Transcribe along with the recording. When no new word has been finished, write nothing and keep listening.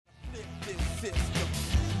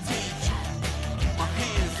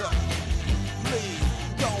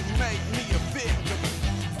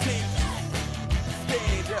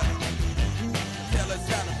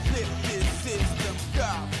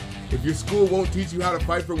If your school won't teach you how to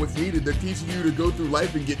fight for what's needed, they're teaching you to go through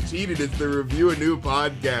life and get cheated. It's the Review a New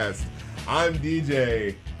podcast. I'm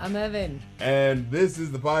DJ. I'm Evan. And this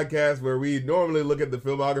is the podcast where we normally look at the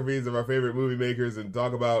filmographies of our favorite movie makers and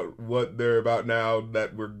talk about what they're about now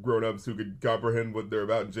that we're grown-ups who could comprehend what they're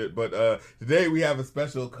about and shit. But today we have a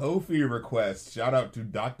special Ko-fi request. Shout out to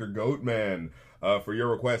Dr. Goatman. For your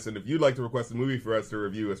request. And if you'd like to request a movie for us to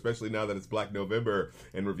review, especially now that it's Black November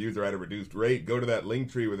and reviews are at a reduced rate, go to that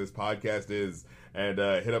link tree where this podcast is and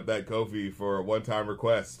hit up that Ko-fi for a one-time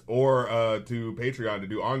request, or to Patreon to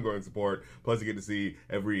do ongoing support. Plus you get to see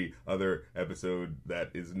every other episode that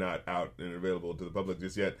is not out and available to the public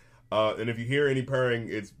just yet. And if you hear any purring,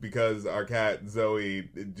 it's because our cat Zoe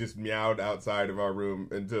just meowed outside of our room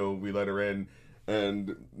until we let her in.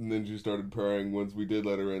 And then she started purring once we did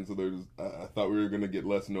let her in, so there's. I thought we were gonna get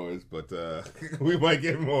less noise, but we might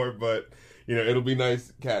get more. But you know, it'll be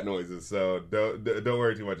nice cat noises, so don't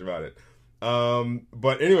worry too much about it.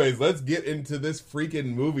 But anyways, let's get into this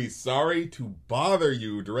freaking movie. Sorry to Bother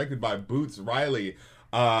You, directed by Boots Riley.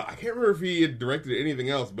 I can't remember if he had directed anything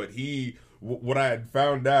else, but what I had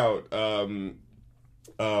found out.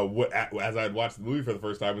 As I had watched the movie for the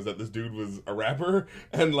first time, was that this dude was a rapper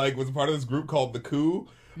and like was a part of this group called The Coup.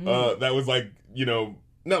 That was like, you know,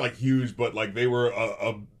 not like huge, but like they were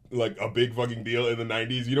a big fucking deal in the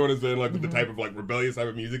 90s. You know what I'm saying? Like with the type of like rebellious type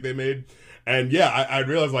of music they made. And yeah, I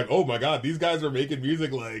realized like, oh my god, these guys are making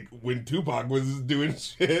music like when Tupac was doing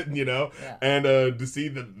shit, you know? Yeah. And to see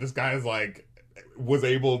that this guy is like was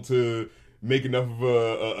able to make enough of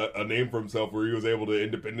a name for himself where he was able to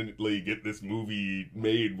independently get this movie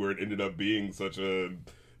made where it ended up being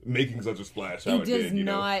making such a splash.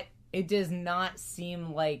 It does not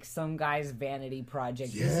seem like some guy's vanity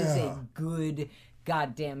project. Yeah. This is a good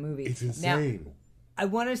goddamn movie. It's insane. Now, I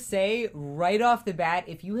want to say right off the bat,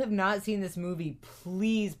 if you have not seen this movie,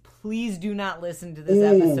 please do not listen to this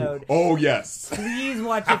episode. Oh, yes. Please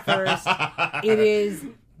watch it first.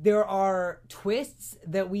 There are twists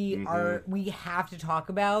that we have to talk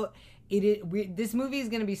about. This movie is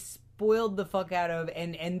going to be spoiled the fuck out of,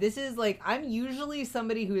 and this is like, I'm usually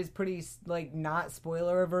somebody who is pretty like not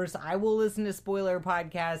spoiler averse. I will listen to spoiler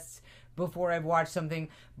podcasts before I've watched something,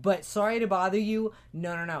 but sorry to bother you.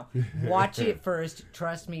 No. Watch it first.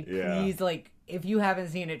 Trust me, please. Yeah. Like, if you haven't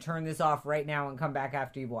seen it, turn this off right now and come back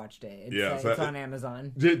after you've watched it. It's on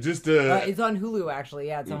Amazon. It's on Hulu, actually.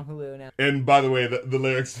 Yeah, it's on Hulu now. And by the way, the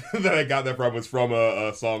lyrics that I got that from was from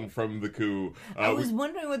a song from The Coup. I was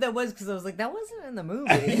wondering what that was because I was like, that wasn't in the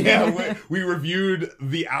movie. Yeah, we reviewed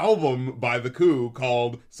the album by The Coup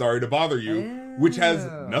called Sorry to Bother You, which has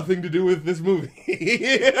nothing to do with this movie.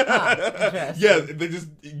 Yeah, they just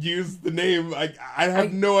used the name. I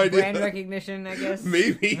have no idea. Brand recognition, I guess.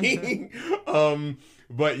 Maybe.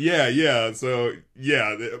 But yeah. So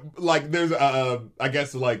yeah, like there's I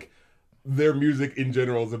guess like their music in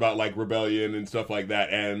general is about like rebellion and stuff like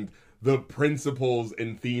that, and the principles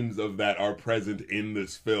and themes of that are present in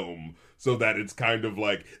this film, so that it's kind of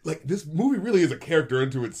like this movie really is a character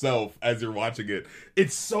unto itself as you're watching it.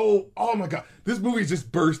 It's so, oh my god, this movie is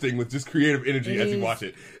just bursting with just creative energy as you watch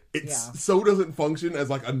it. So doesn't function as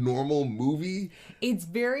like a normal movie. It's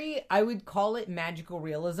very, I would call it magical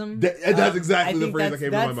realism. That's exactly the phrase that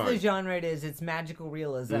came to my mind. That's the genre it is. It's magical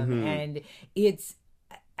realism. And it's,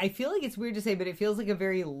 I feel like it's weird to say, but it feels like a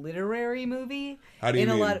very literary movie. How do you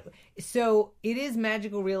mean? So it is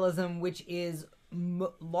magical realism, which is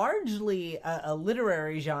largely a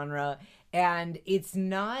literary genre, and it's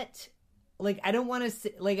not... Like, I don't want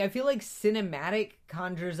to... Like, I feel like cinematic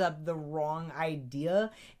conjures up the wrong idea.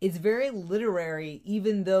 It's very literary,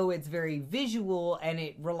 even though it's very visual, and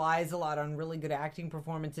it relies a lot on really good acting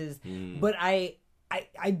performances. But I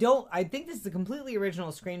think this is a completely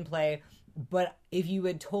original screenplay, but if you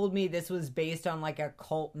had told me this was based on, like, a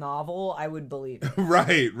cult novel, I would believe it.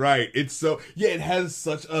 Right. It's so... Yeah, it has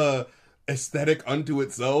such a aesthetic unto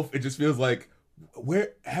itself. It just feels like...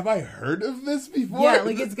 Where have I heard of this before? Yeah,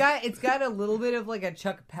 like it's got a little bit of like a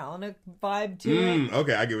Chuck Palahniuk vibe to it.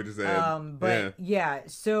 Okay, I get what you're saying. But yeah,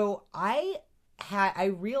 so I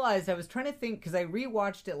realized I was trying to think, because I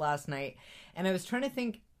rewatched it last night, and I was trying to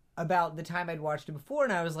think about the time I'd watched it before,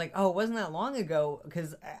 and I was like, oh, it wasn't that long ago,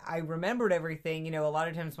 because I remembered everything. You know, a lot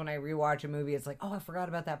of times when I rewatch a movie, it's like, oh, I forgot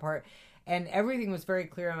about that part. And everything was very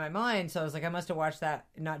clear in my mind, so I was like, I must have watched that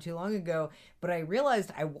not too long ago. But I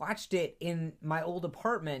realized I watched it in my old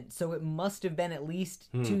apartment, so it must have been at least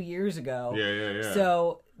 2 years ago. Yeah.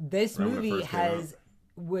 So this movie has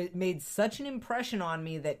made such an impression on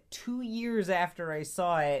me that 2 years after I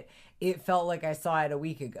saw it, it felt like I saw it a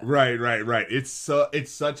week ago. Right. It's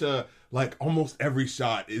such a, like, almost every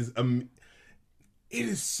shot is it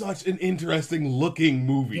is such an interesting looking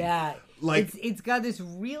movie. Yeah. Like, it's got this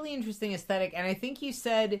really interesting aesthetic, and I think you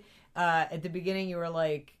said at the beginning you were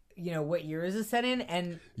like, you know, what year is it set in?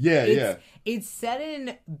 And it's set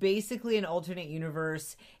in basically an alternate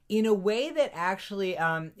universe in a way that actually,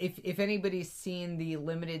 if anybody's seen the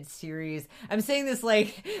limited series, I'm saying this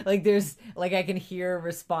like there's like I can hear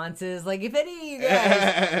responses like if any of you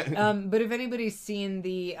guys, but if anybody's seen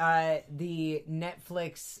the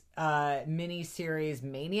Netflix mini series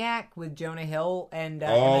Maniac with Jonah Hill and I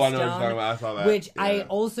know Emma what you're Stone, talking about. I saw that, which I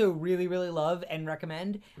also really love and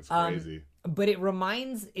recommend. It's crazy. But it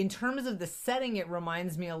reminds, in terms of the setting, it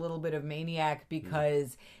reminds me a little bit of Maniac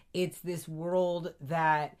because it's this world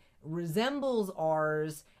that resembles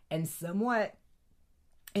ours and somewhat.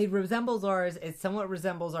 It resembles ours. It somewhat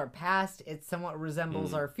resembles our past. It somewhat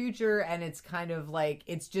resembles our future, and it's kind of like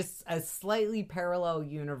it's just a slightly parallel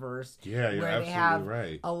universe. Yeah, you're where absolutely they have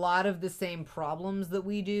right. a lot of the same problems that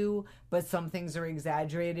we do, but some things are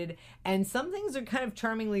exaggerated, and some things are kind of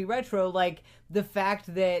charmingly retro, like the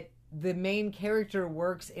fact that the main character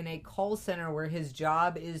works in a call center where his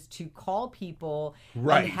job is to call people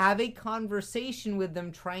and have a conversation with them,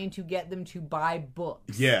 trying to get them to buy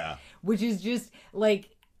books. Yeah. Which is just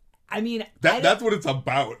like, I mean, that's what it's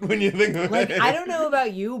about when you think of like, it. I don't know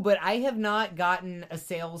about you, but I have not gotten a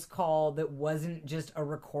sales call that wasn't just a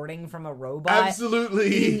recording from a robot.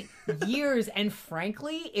 Absolutely. In years. And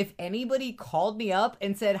frankly, if anybody called me up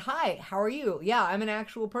and said, "Hi, how are you? Yeah, I'm an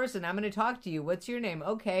actual person. I'm going to talk to you. What's your name?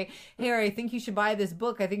 Okay. Hey, I think you should buy this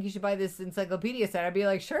book. I think you should buy this encyclopedia set." I'd be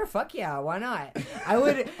like, "Sure, fuck yeah, why not?" I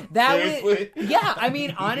would. Seriously? Yeah. I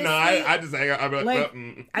mean, honestly, No, I just hang out. I'm like,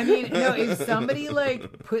 I mean, no, if somebody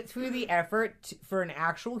like put through the effort for an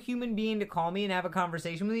actual human being to call me and have a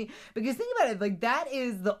conversation with me, because think about it, like that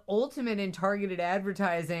is the ultimate in targeted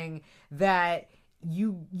advertising, that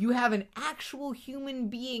you have an actual human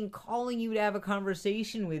being calling you to have a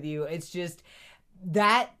conversation with you. It's just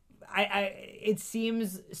that it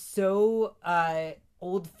seems so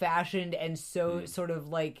old fashioned and so sort of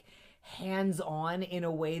like hands-on in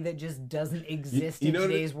a way that just doesn't exist in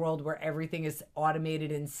today's world, where everything is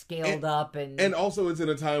automated and scaled up, and also it's in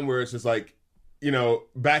a time where it's just like, you know,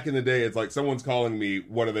 back in the day it's like someone's calling me,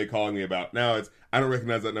 what are they calling me about? Now it's, I don't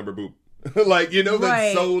recognize that number, boop. Like, you know,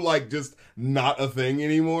 that's so like just not a thing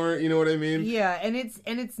anymore, you know what I mean? Yeah, and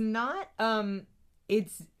it's not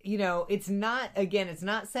it's, you know, it's not, again, it's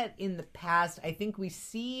not set in the past. I think we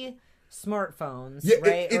see smartphones,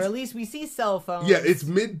 right? Or at least we see cell phones. Yeah, it's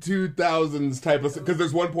mid-2000s type of... Because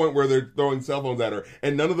there's one point where they're throwing cell phones at her,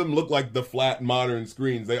 and none of them look like the flat modern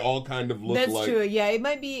screens. They all kind of look like... That's true, yeah. It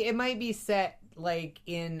might be set, like,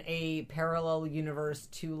 in a parallel universe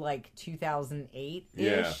to, like, 2008-ish.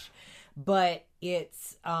 Yeah. But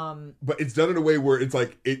it's but it's done in a way where it's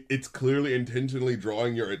like it's clearly intentionally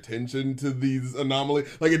drawing your attention to these anomalies.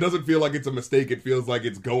 Like, it doesn't feel like it's a mistake. It feels like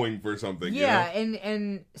it's going for something. Yeah, you know?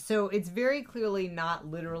 and so it's very clearly not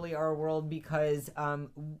literally our world, because a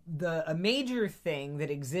major thing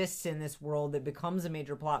that exists in this world that becomes a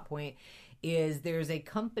major plot point is there's a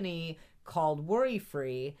company called Worry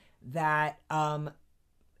Free that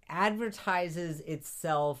advertises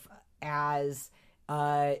itself as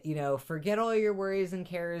you know, forget all your worries and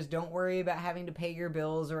cares. Don't worry about having to pay your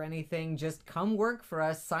bills or anything. Just come work for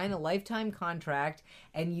us, sign a lifetime contract,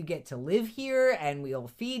 and you get to live here, and we'll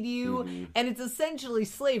feed you. Mm-hmm. And it's essentially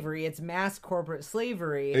slavery. It's mass corporate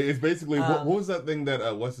slavery. It's basically, what was that thing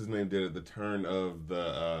that, what's his name did at the turn of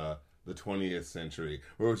the 20th century?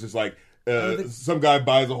 Where it was just like, some guy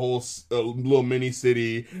buys a whole little mini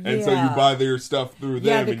city, and so you buy their stuff through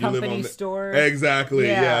them, the and company you live on store. Exactly,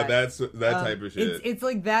 yeah, that's that type of shit. It's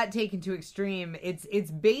like that taken to extreme.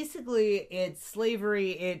 It's basically it's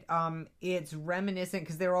slavery. It's reminiscent,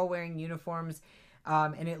 because they're all wearing uniforms.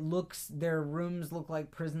 And their rooms look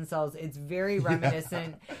like prison cells. It's very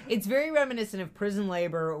reminiscent. Yeah. It's very reminiscent of prison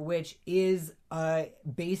labor, which is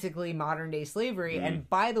basically modern day slavery. Mm. And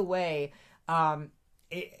by the way,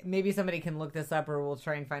 maybe somebody can look this up, or we'll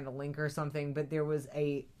try and find a link or something, but there was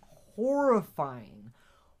a horrifying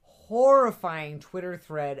Twitter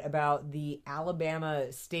thread about the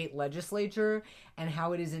Alabama state legislature and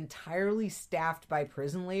how it is entirely staffed by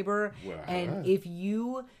prison labor. Wow. And if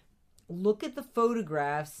you look at the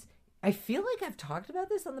photographs, I feel like I've talked about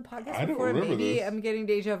this on the podcast before. Maybe this. I'm getting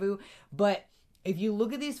deja vu, but if you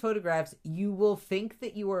look at these photographs, you will think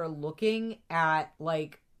that you are looking at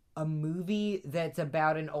like a movie that's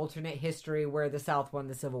about an alternate history where the South won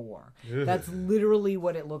the Civil War. Ugh. That's literally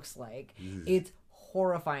what it looks like. Ugh. It's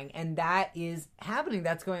horrifying, and that is happening.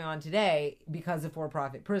 That's going on today because of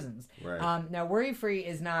for-profit prisons. Right. Now, Worry Free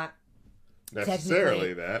is not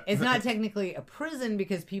necessarily that. It's not technically a prison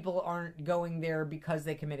because people aren't going there because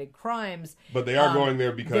they committed crimes. But they are going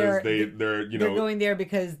there because they're going there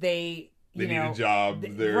because they need a job.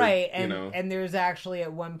 Right. And there's actually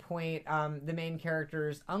at one point, the main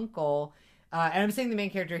character's uncle, and I'm saying the main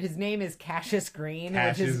character, his name is Cassius Green.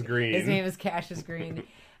 His name is Cassius Green.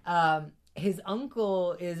 His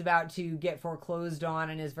uncle is about to get foreclosed on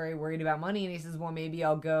and is very worried about money. And he says, well, maybe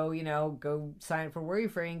I'll go sign up for Worry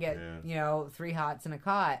Free and get, 3 hots and a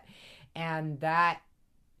cot. And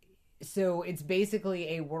so it's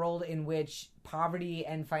basically a world in which poverty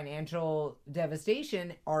and financial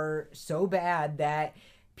devastation are so bad that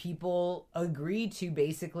people agree to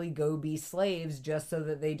basically go be slaves just so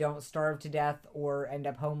that they don't starve to death or end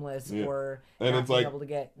up homeless or not be able to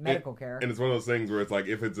get medical care. And it's one of those things where it's like,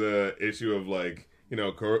 if it's a issue of like,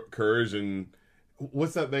 coercion,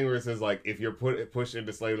 what's that thing where it says like, if you're pushed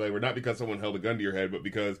into slave labor, not because someone held a gun to your head, but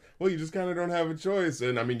because, well, you just kind of don't have a choice.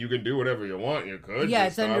 And I mean, you can do whatever you want. You could. Yeah,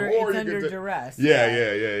 it's under duress.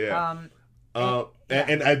 Yeah.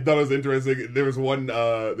 And I thought it was interesting. There's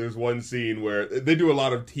one scene where they do a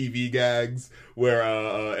lot of TV gags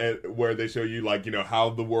where they show you like how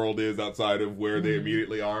the world is outside of where they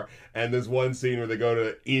immediately are. And there's one scene where they go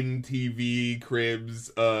to In TV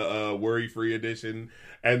Cribs, Worry Free edition.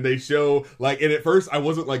 And they show, like, and at first I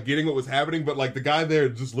wasn't, like, getting what was happening, but, like, the guy there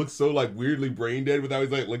just looks so, like, weirdly brain dead with how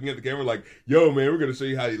he's, like, looking at the camera, like, yo, man, we're gonna show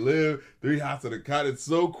you how you live, 3 hots and a cot, it's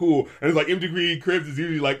so cool. And it's like, MTV Cribs is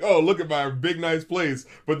usually like, oh, look at my big, nice place.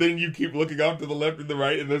 But then you keep looking off to the left and the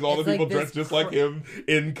right, and there's all the people dressed just like him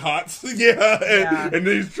in cots. And then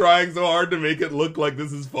he's trying so hard to make it look like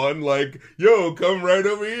this is fun, like, yo, come right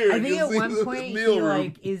over here. I think at one point he,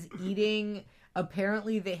 like, is eating...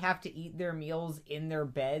 Apparently, they have to eat their meals in their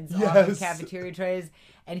beds off the cafeteria trays,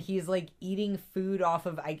 and he's like eating food off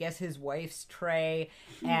of, I guess, his wife's tray,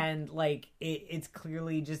 and like it's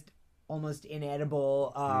clearly just almost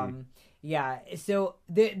inedible. Yeah. So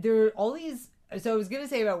there are all these. So I was gonna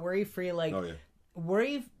say about Worry Free, like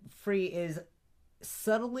Worry Free is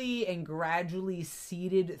subtly and gradually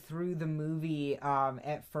seeded through the movie.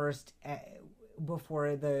 At first.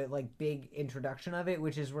 Before the like big introduction of it,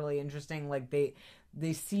 which is really interesting. Like they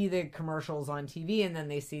see the commercials on TV and then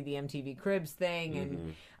they see the MTV Cribs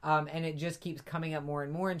thing and it just keeps coming up more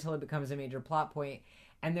and more until it becomes a major plot point.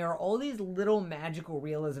 And there are all these little magical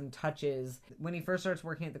realism touches. When he first starts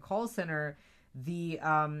working at the call center, the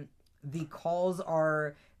calls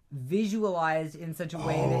are visualized in such a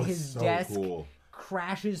way that his desk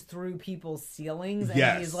crashes through people's ceilings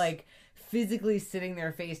and he's like physically sitting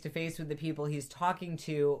there face to face with the people he's talking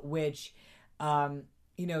to, which,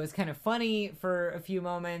 is kind of funny for a few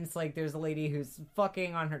moments. Like there's a lady who's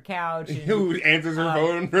fucking on her couch. And, who answers her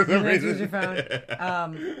phone for some reason. Answers her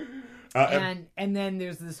phone. And then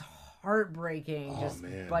there's this heartbreaking,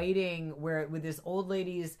 biting where with this old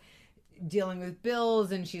lady's dealing with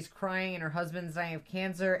bills and she's crying and her husband's dying of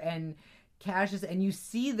cancer and Cassius, and you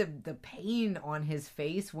see the pain on his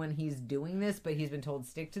face when he's doing this, but he's been told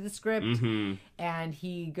stick to the script, and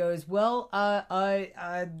he goes, well,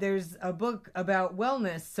 there's a book about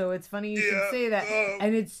wellness, so it's funny you should say that,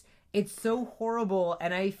 and it's so horrible,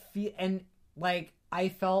 and I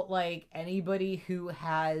felt like anybody who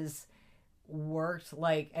has worked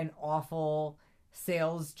like an awful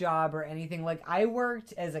sales job or anything, like I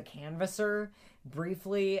worked as a canvasser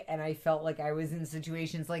briefly, and I felt like I was in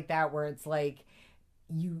situations like that where it's like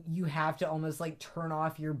you have to almost like turn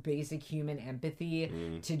off your basic human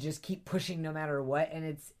empathy to just keep pushing no matter what,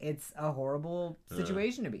 and it's a horrible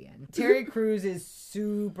situation to be in. Terry Crews is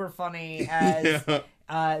super funny as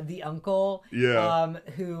the uncle,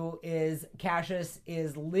 who is Cassius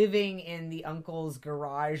is living in the uncle's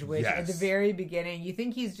garage, which at the very beginning you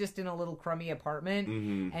think he's just in a little crummy apartment,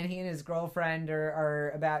 and he and his girlfriend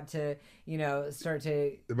are about to start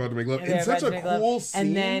to make love. It's such a cool scene,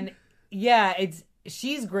 and then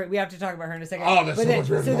she's great. We have to talk about her in a second. Oh, that's so much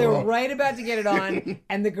better. So they're right about to get it on,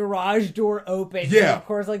 and the garage door opens. Yeah, and of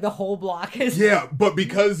course, like the whole block is. Yeah, but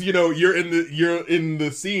because you're in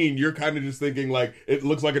the scene, you're kind of just thinking like it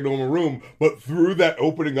looks like a normal room, but through that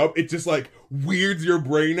opening up, it just like weirds your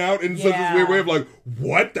brain out in such a weird way of like,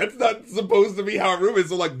 what? That's not supposed to be how a room is.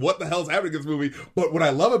 So like, what the hell's happening in this movie? But what I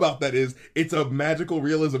love about that is it's a magical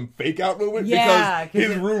realism fake out moment because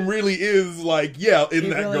his room really is like in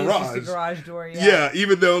that really garage. Is just a garage door. Yeah,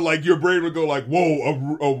 even though like your brain would go like,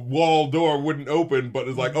 whoa, a wall door wouldn't open, but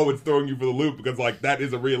it's like, oh, it's throwing you for the loop because like that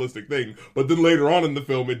is a realistic thing. But then later on in the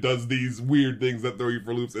film, it does these weird things that throw you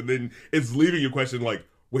for loops, and then it's leaving you question like,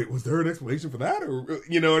 wait, was there an explanation for that? Or,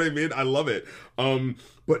 you know what I mean? I love it.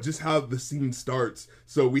 But but just how the scene starts.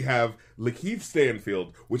 So we have Lakeith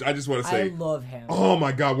Stanfield, which I just want to say, I love him. Oh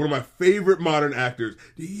my god, one of my favorite modern actors.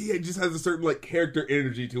 He just has a certain like character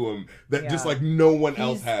energy to him that just like no one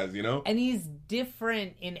else has, you know? And he's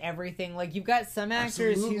different in everything. Like you've got some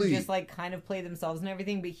actors who just like kind of play themselves and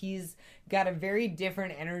everything, but he's got a very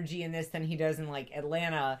different energy in this than he does in like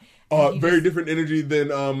Atlanta. Very different energy than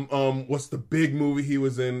what's the big movie he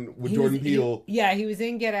was in with Jordan Peele? He was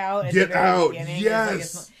in Get Out. Get Out,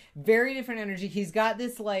 yes. Very different energy. He's got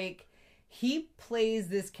this like, he plays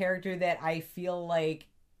this character that I feel like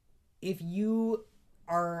if you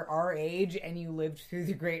are our age and you lived through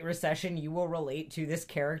the Great Recession, you will relate to this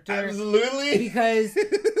character. Absolutely. Because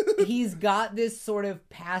he's got this sort of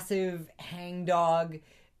passive hangdog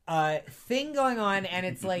thing going on, and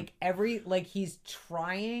it's like he's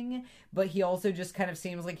trying, but he also just kind of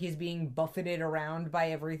seems like he's being buffeted around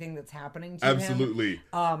by everything that's happening to him. Absolutely.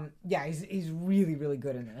 He's really, really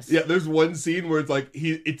good in this. Yeah, there's one scene where it's like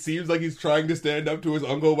it seems like he's trying to stand up to his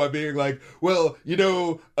uncle by being like, well,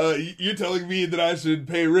 you're telling me that I should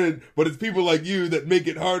pay rent, but it's people like you that make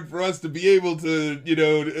it hard for us to be able to,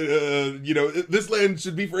 this land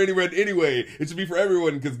should be for anyone anyway. It should be for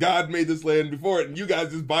everyone because God made this land before it, and you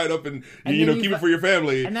guys just buy it up and keep it for your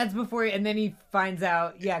family. And that's before, and then he finds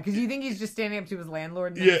out, because you think he's just standing up to his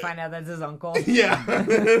landlord, and then you find out that's his uncle. Yeah.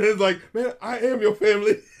 It's like, man, I am your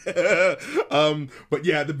family. But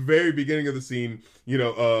yeah, at the very beginning of the scene,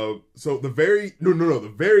 so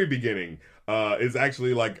the very beginning is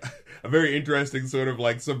actually like a very interesting sort of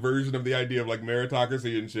like subversion of the idea of like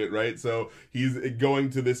meritocracy and shit, right? So he's going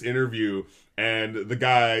to this interview, and the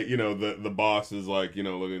guy, the boss is like,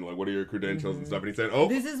 looking like, what are your credentials and stuff? And he said, oh.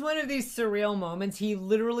 This is one of these surreal moments. He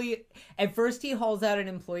literally, at first he hauls out an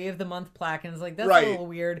Employee of the Month plaque and is like, that's a little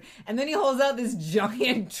weird. And then he hauls out this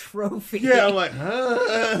giant trophy. Yeah, I'm like,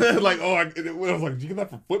 huh? Like, I was like, did you get that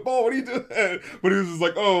for football? What are you doing? But he was just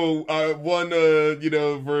like, I won,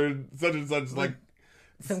 for such and such, like.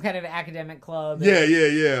 Some kind of academic club.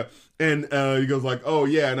 Yeah. And he goes like, oh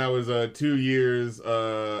yeah, and I was 2 years.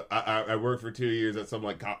 I worked for 2 years at some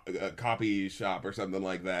like copy shop or something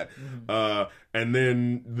like that. Mm-hmm. And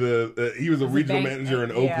then he was a regional manager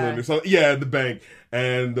in Oakland or something. Yeah, the bank.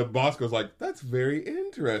 And the boss goes like, that's very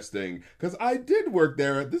interesting because I did work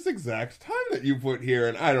there at this exact time that you put here,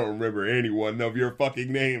 and I don't remember anyone of your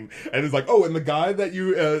fucking name. And it's like, oh, and the guy that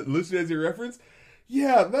you listed as your reference.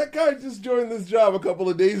 Yeah, that guy just joined this job a couple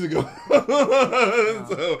of days ago. Wow.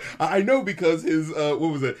 So I know because his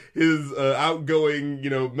his outgoing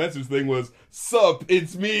message thing was "Sup,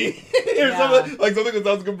 it's me," or something that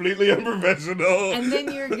sounds completely unprofessional. And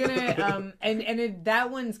then you're gonna that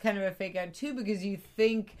one's kind of a fake out too, because you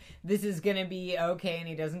think this is gonna be okay, and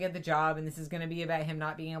he doesn't get the job, and this is gonna be about him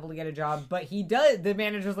not being able to get a job, but he does. The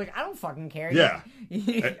manager's like, I don't fucking care. Yeah.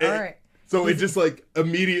 All right. So it's just like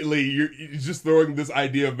immediately you're just throwing this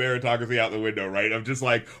idea of meritocracy out the window, right? Of just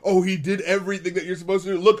like, oh, he did everything that you're supposed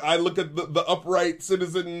to do. Look, I look at the upright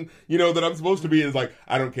citizen, that I'm supposed to be. And it's like,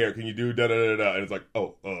 I don't care. Can you do da da da da? And it's like,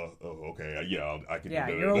 okay, yeah, I can. Yeah,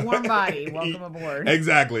 do da, you're a warm body. Welcome aboard.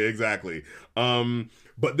 Exactly.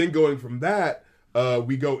 But then going from that,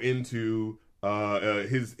 we go into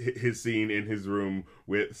his scene in his room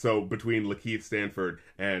between Lakeith Stanfield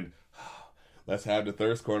and. Let's have the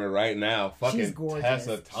thirst corner right now. Fucking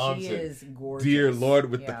Tessa Thompson. She is gorgeous. Dear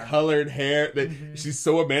Lord, with the colored hair. She's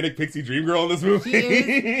so a manic pixie dream girl in this movie. She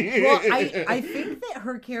is. Well, I think that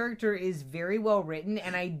her character is very well written,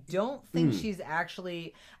 and I don't think she's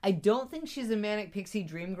a manic pixie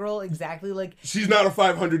dream girl exactly like. She's not a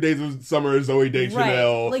 500 Days of Summer Zoe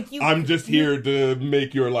Deschanel. Like I'm just here to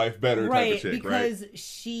make your life better type of chick, because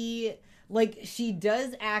she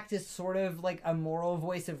does act as sort of like a moral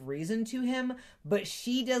voice of reason to him, but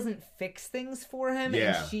she doesn't fix things for him,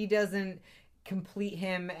 and she doesn't complete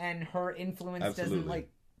him, and her influence doesn't like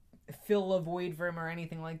fill a void for him or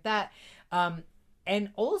anything like that.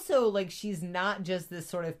 And also, like, she's not just this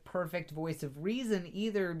sort of perfect voice of reason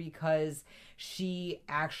either, because she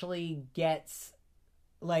actually gets,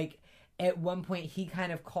 like, at one point he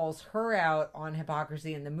kind of calls her out on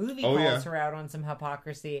hypocrisy, and the movie calls her out on some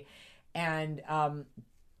hypocrisy. And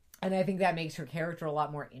I think that makes her character a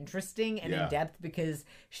lot more interesting and in depth, because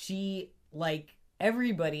she, like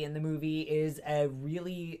everybody in the movie, is a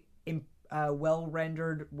really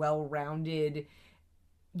well-rendered, well-rounded,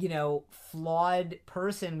 flawed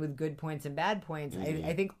person with good points and bad points.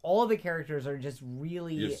 I think all the characters are just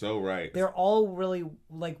really... You're so right. They're all really,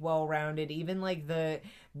 like, well-rounded. Even, like, the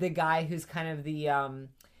guy who's kind of the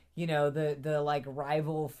you know, the like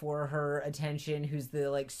rival for her attention, who's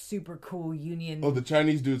the like super cool union. Oh, the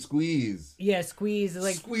Chinese dude, Squeeze. Yeah, Squeeze is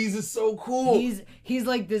like Squeeze is so cool. He's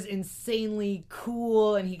like this insanely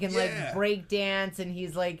cool, and he can like break dance, and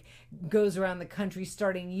he's like goes around the country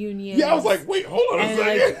starting unions. Yeah, I was like, wait, hold on a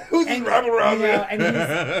second. Who's this rabble around there? And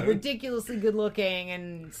he's ridiculously good looking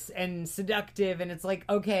and seductive, and it's like,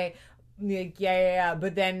 okay, like, yeah.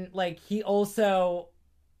 But then like he also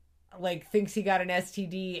like thinks he got an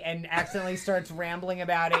STD and accidentally starts rambling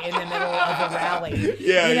about it in the middle of a rally.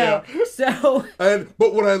 Yeah, you know? So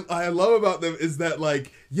but what I love about them is that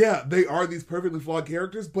like, yeah, they are these perfectly flawed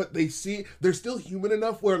characters, but they're still human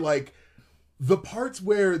enough where like the parts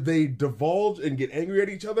where they divulge and get angry at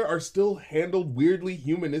each other are still handled weirdly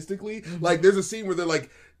humanistically. Mm-hmm. Like there's a scene where they're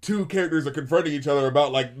like two characters are confronting each other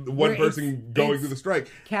about like one person going through the strike.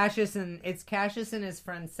 Cassius and his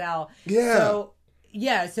friend Sal.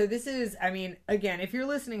 Yeah. So this is, I mean, again, if you're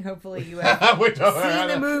listening, hopefully you have seen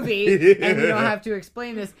the movie and you don't have to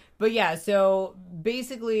explain this. But yeah, so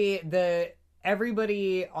basically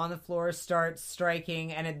everybody on the floor starts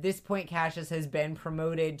striking, and at this point Cassius has been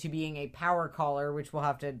promoted to being a power caller, which we'll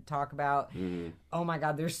have to talk about. Oh my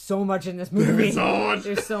god, there's so much in this movie.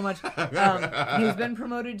 There's so much. He's been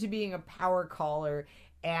promoted to being a power caller,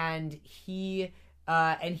 and he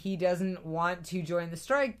doesn't want to join the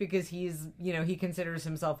strike because he's, you know, he considers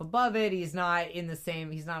himself above it. He's not on the same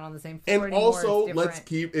floor anymore. And also, let's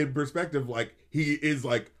keep in perspective, like, he is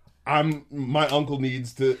like, my uncle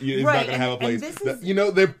needs to, is not going to have a place. You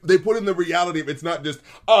know, they put in the reality of it's not just,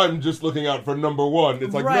 I'm just looking out for number one.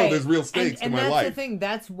 It's like, no, there's real stakes to my life. And that's the thing.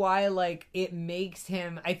 That's why, like, it makes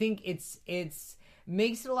him, I think it's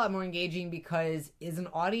makes it a lot more engaging because as an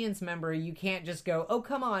audience member, you can't just go, oh,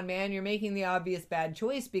 come on, man, you're making the obvious bad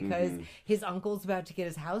choice because his uncle's about to get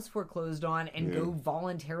his house foreclosed on and go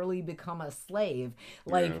voluntarily become a slave.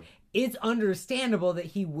 Like, it's understandable that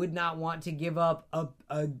he would not want to give up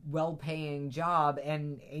a well-paying job,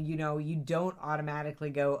 and, you know, you don't automatically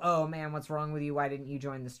go, oh, man, what's wrong with you? Why didn't you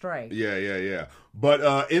join the strike? Yeah.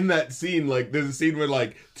 But in that scene, like, there's a scene where,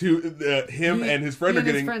 like, him and his friend are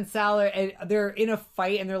getting... his friend Sal, and they're in a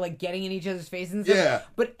fight, and they're, like, getting in each other's faces and stuff. Yeah.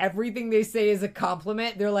 But everything they say is a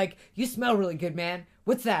compliment. They're like, you smell really good, man.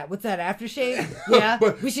 What's that? Aftershave? Yeah,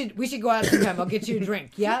 we should go out sometime. I'll get you a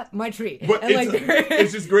drink. Yeah, my treat. But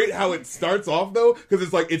it's just great how it starts off though, because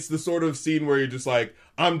it's like it's the sort of scene where you're just like,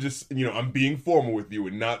 I'm just, you know, I'm being formal with you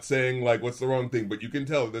and not saying like what's the wrong thing, but you can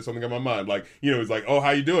tell that there's something on my mind. Like, you know, it's like, oh, how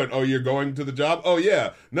you doing? Oh, you're going to the job? Oh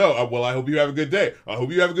yeah. No, well, I hope you have a good day. I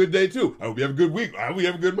hope you have a good day too. I hope you have a good week. I hope you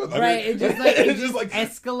have a good month. Right. It just like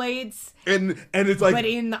escalates. And it's like, but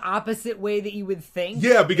in the opposite way that you would think.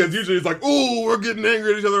 Yeah, because usually it's like, oh, we're getting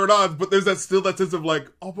angry at each other at odds, but there's that sense of like,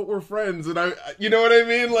 oh, but we're friends, and you know what I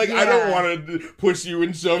mean? Like, I don't want to push you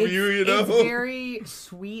and shove you, you know? It's very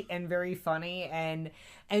sweet and very funny, and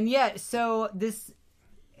yeah, so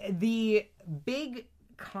the big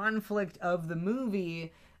conflict of the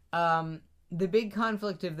movie,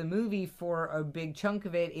 for a big chunk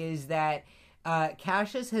of it is that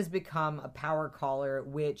Cassius has become a power caller,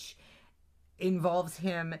 which involves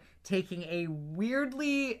him taking a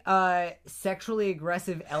weirdly sexually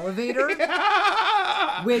aggressive elevator.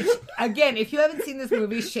 Which, again, if you haven't seen this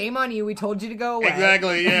movie, shame on you. We told you to go away.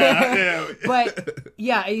 Exactly, yeah. But,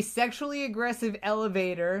 yeah, a sexually aggressive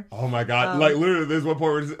elevator. Oh, my God. Like, literally, there's one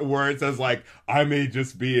point where it says, like, I may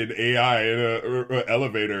just be an AI in an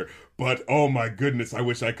elevator, but, oh, my goodness, I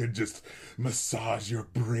wish I could just massage your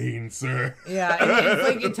brain, sir. Yeah, it's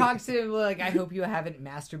like, it talks to him, like, I hope you haven't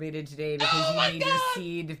masturbated today because you need your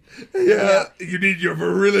seed. Yeah, you need your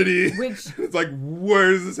virility. Which... It's like,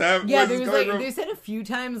 where does this happen? Yeah, they said a few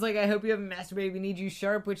times, like, I hope you haven't masturbated, we need you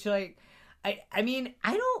sharp, which, like, I mean,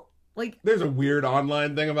 I don't, like... There's a weird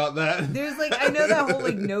online thing about that. There's, like, I know that whole,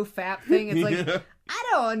 like, no fap thing. It's like, I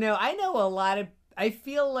don't know. I know a lot of... I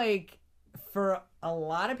feel like for a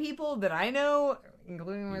lot of people that I know,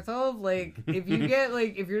 including myself, like, if you get,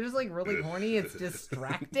 like, if you're just, like, really horny, it's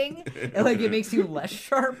distracting. And, like, it makes you less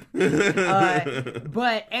sharp.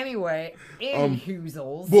 But anyway,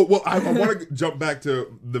 hoozles. Well, I want to jump back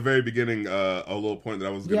to the very beginning, a little point that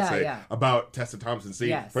I was going to say about Tessa Thompson. See,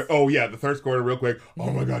 yes. Oh, yeah, the third quarter, real quick.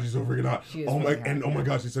 Oh, my God, she's so freaking hot. Oh, my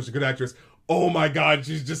God, she's such a good actress. Oh my God,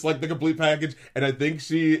 she's just like the complete package. And I think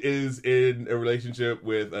she is in a relationship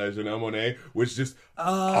with Janelle Monáe, which just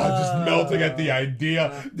melting at the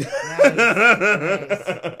idea. Nice.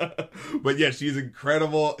 But yeah, she's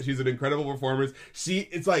incredible. She's an incredible performer.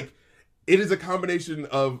 It's like, it is a combination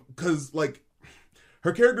of, because like,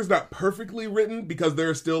 her character's not perfectly written because there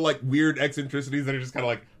are still like weird eccentricities that are just kind of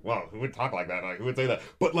like, well, who would talk like that? Like, who would say that?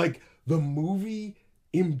 But like, the movie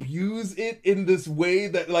imbues it in this way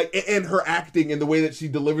that like, and her acting in the way that she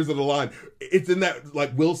delivers it a line, it's in that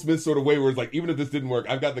like Will Smith sort of way where it's like, even if this didn't work,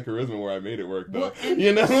 I've got the charisma where I made it work though. Well,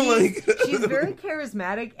 you know, she's very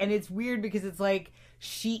charismatic, and it's weird because it's like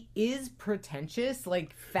she is pretentious,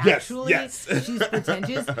 like factually yes. she's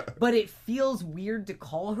pretentious, but it feels weird to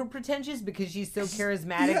call her pretentious because she's so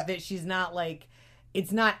charismatic that she's not like,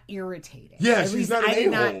 it's not irritating. Yeah, At she's least not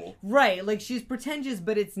an a-hole. Right, like she's pretentious,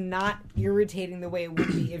 but it's not irritating the way it would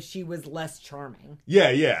be if she was less charming.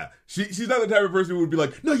 Yeah. She's not the type of person who would be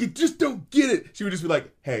like, no, you just don't get it. She would just be like,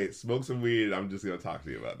 hey, smoke some weed. I'm just going to talk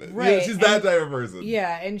to you about this. Right. Yeah, she's that type of person.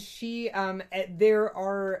 Yeah, and she, there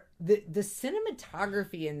are, the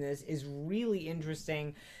cinematography in this is really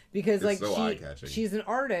interesting because, It's like, so eye-catching. she's an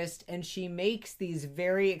artist and she makes these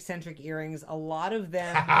very eccentric earrings. A lot of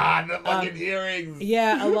them, the fucking earrings.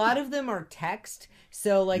 yeah, a lot of them are text.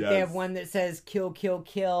 So, like, they Yes. have one that says "kill, kill,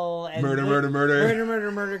 kill," and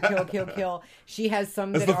Murder. kill, kill, kill. She has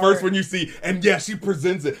some. That's that the first are, one you see, and yeah, she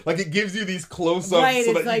presents it like it gives you these close-ups right,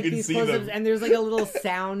 so it's that like you can these see close-ups, them. and there's like a little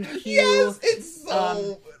sound cue. Yes, it's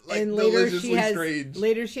so like and later deliciously she has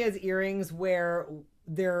strange. earrings where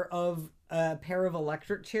they're of a pair of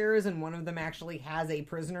electric chairs, and one of them actually has a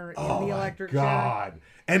prisoner in the electric chair.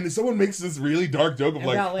 And someone makes this really dark joke of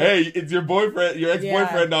like, About, like, hey, it's your boyfriend, your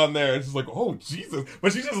ex-boyfriend on there. It's just like, oh, Jesus.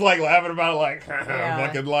 But she's just like laughing about it like,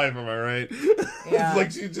 fucking life, am I right? Yeah. It's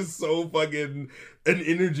like she's just so fucking an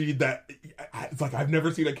energy that, it's like, I've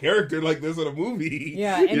never seen a character like this in a movie.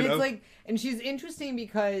 Yeah, and you it's know? like, and she's interesting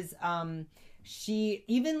because she,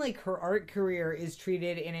 even like her art career is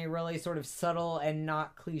treated in a really sort of subtle and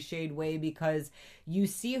not cliched way because you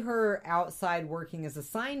see her outside working as a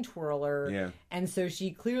sign twirler. Yeah. And so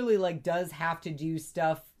she clearly like does have to do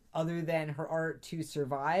stuff other than her art to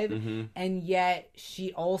survive. Mm-hmm. And yet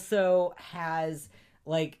she also has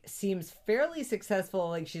like, seems fairly successful.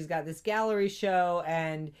 Like she's got this gallery show,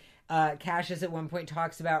 and Cassius at one point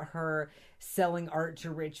talks about her selling art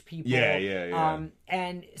to rich people. Yeah.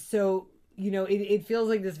 And so, you know, it feels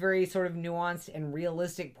like this very sort of nuanced and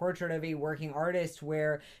realistic portrait of a working artist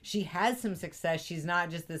where she has some success. She's not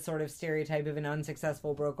just this sort of stereotype of an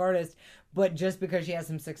unsuccessful broke artist, but just because she has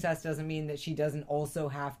some success doesn't mean that she doesn't also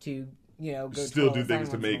have to, you know, go still do twirl a things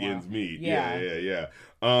to sign once in a make while. ends meet. Yeah.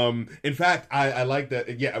 In fact, I like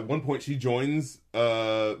that. Yeah, at one point she joins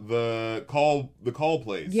the call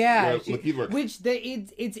place. Yeah, where Lakeith works.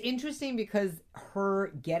 it's interesting because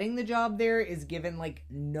her getting the job there is given like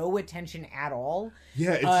no attention at all.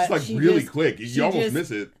 Yeah, it's just like really quick. she You almost just-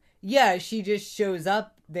 miss it. Yeah, she just shows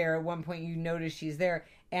up there. At one point, you notice she's there,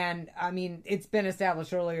 and I mean, it's been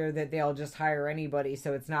established earlier that they'll just hire anybody,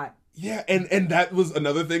 so it's not. Yeah, and that was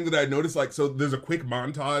another thing that I noticed. Like, so there's a quick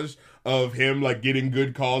montage of him like getting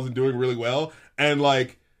good calls and doing really well, and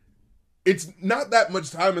like it's not that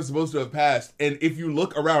much time is supposed to have passed. And if you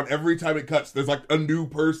look around, every time it cuts, there's like a new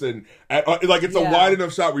person. Like it's a wide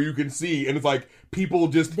enough shot where you can see, and it's like people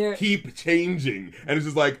just keep changing, and it's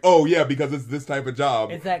just like, oh yeah, because it's this type of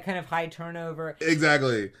job. It's that kind of high turnover.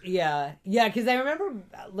 Exactly. Yeah, because I remember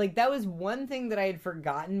like that was one thing that I had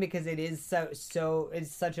forgotten because it is so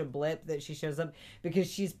it's such a blip that she shows up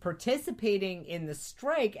because she's participating in the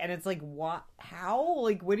strike, and it's like, what? How?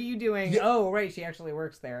 Like, what are you doing? Yeah. Oh, right, she actually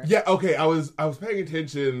works there. Yeah, okay, I was paying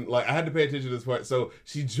attention, like, I had to pay attention to this part. So,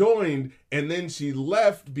 she joined, and then she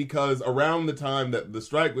left because around the time that the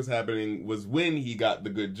strike was happening was when he got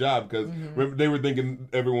the good job, because they were thinking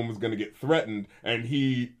everyone was going to get threatened, and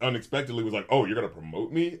he unexpectedly was like, oh, you're going to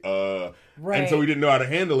promote me? Right. And so he didn't know how to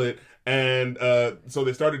handle it, and so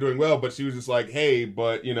they started doing well, but she was just like, hey,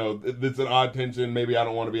 but, you know, it's an odd tension, maybe I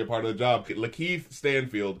don't want to be a part of the job. Lakeith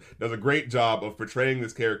Stanfield does a great job of portraying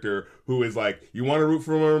this character who is like, you want to root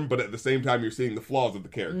for him, but at the same time, you're seeing the flaws of the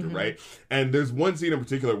character, right? And there's one scene in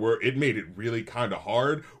particular where it made it really kind of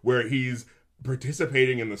hard, where he's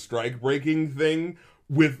participating in the strike breaking thing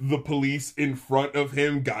with the police in front of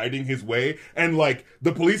him guiding his way, and like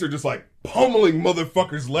the police are just like pummeling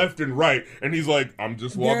motherfuckers left and right, and he's like, I'm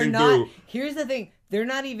just walking through. Here's the thing. They're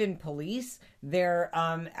not even police. They're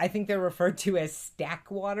I think they're referred to as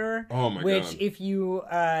stackwater. Oh my which God. if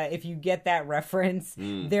you get that reference,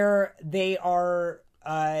 they are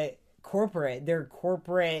corporate. They're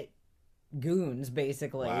corporate goons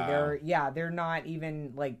basically. Wow. They're not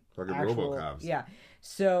even like Fucking actual RoboCops. Yeah.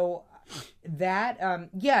 So that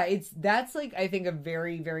that's like I think a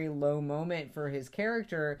very, very low moment for his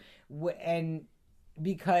character, and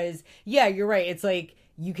because you're right, it's like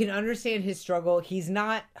you can understand his struggle. He's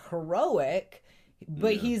not heroic,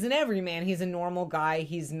 but he's an everyman. He's a normal guy.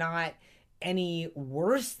 He's not any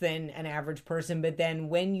worse than an average person, but then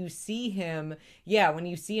when you see him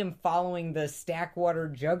following the Stackwater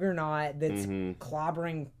juggernaut that's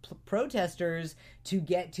clobbering protesters to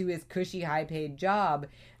get to his cushy high paid job,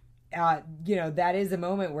 that is a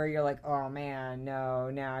moment where you're like, oh man, no,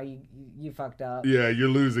 now you fucked up. Yeah, you're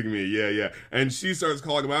losing me. Yeah. And she starts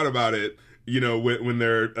calling him out about it, when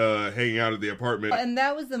they're hanging out at the apartment. And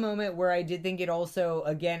that was the moment where I did think it also,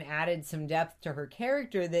 again, added some depth to her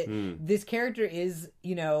character, that this character is,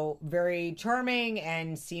 very charming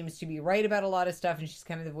and seems to be right about a lot of stuff, and she's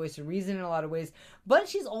kind of the voice of reason in a lot of ways. But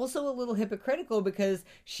she's also a little hypocritical because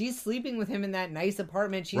she's sleeping with him in that nice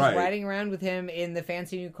apartment. She's riding around with him in the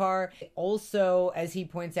fancy new car. Also, as he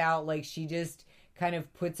points out, like, she just kind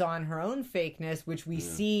of puts on her own fakeness, which we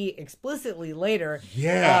see explicitly later.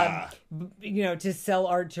 Yeah. To sell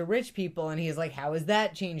art to rich people. And he's like, how is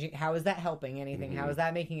that changing? How is that helping anything? How is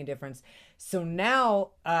that making a difference? So now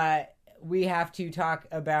we have to talk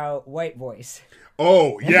about White Voice.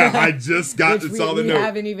 Oh, yeah. I just saw the note.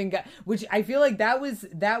 Haven't even got, which I feel like that was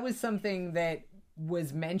something that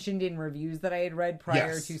was mentioned in reviews that I had read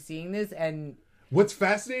prior to seeing this. And what's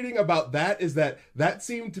fascinating about that is that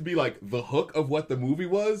seemed to be like the hook of what the movie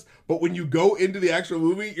was, but when you go into the actual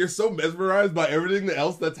movie, you're so mesmerized by everything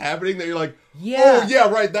else that's happening that you're like, oh yeah,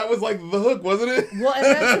 right, that was like the hook, wasn't it? Well, and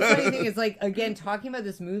that's the funny thing is, like, again, talking about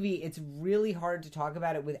this movie, it's really hard to talk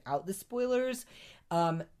about it without the spoilers.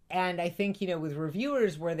 And I think, with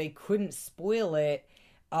reviewers where they couldn't spoil it,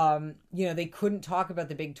 they couldn't talk about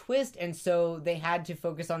the big twist, and so they had to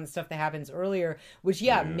focus on the stuff that happens earlier, which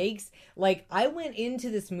makes, like, I went into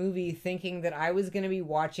this movie thinking that I was going to be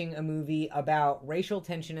watching a movie about racial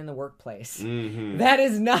tension in the workplace. That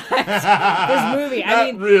is not this movie.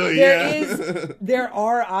 I mean, really,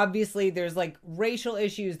 there's like racial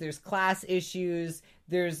issues, there's class issues,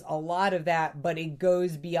 there's a lot of that, but it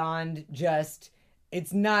goes beyond just.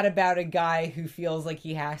 It's not about a guy who feels like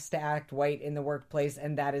he has to act white in the workplace,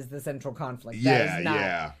 and that is the central conflict. That is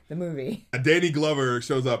not the movie. Danny Glover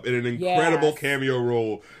shows up in an incredible cameo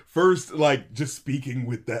role. First, like, just speaking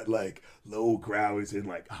with that, like, low crowd. He's in,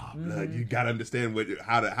 like, you gotta understand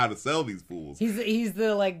how to sell these fools. He's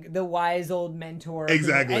the wise old mentor.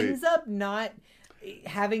 Exactly. Who ends up not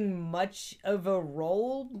having much of a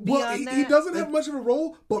role beyond that. He doesn't have much of a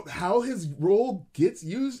role, but how his role gets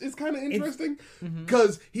used is kind of interesting,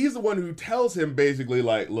 because he's the one who tells him basically,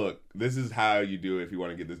 like, look, this is how you do it if you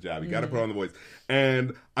want to get this job. You got to put on the voice.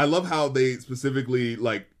 And I love how they specifically,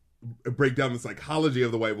 like, break down the psychology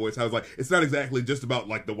of the white voice. How it's like, it's not exactly just about,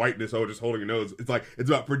 like, the whiteness, just holding your nose. It's like, it's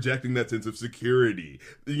about projecting that sense of security,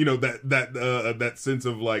 that sense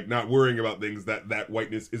of, like, not worrying about things that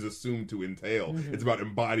whiteness is assumed to entail. It's about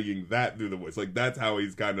embodying that through the voice. Like, that's how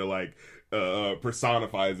he's kind of, like,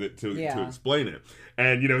 personifies it to explain it.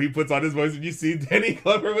 And, he puts on his voice, and you see Danny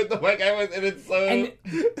Glover with the white guy voice, and it's so... And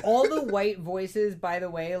all the white voices, by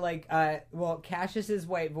the way, like, Cassius's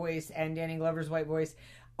white voice and Danny Glover's white voice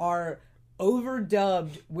are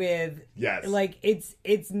overdubbed with like it's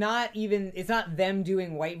not them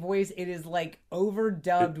doing white voice, it is like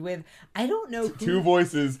overdubbed with, I don't know who... two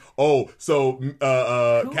voices.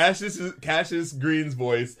 Cassius Green's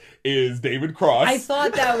voice is David Cross. I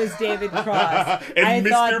thought that was David Cross. And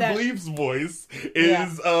Mr. Bleep's voice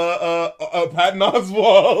is Patton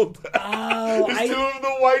Oswalt. It's two of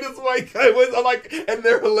the whitest white guys. And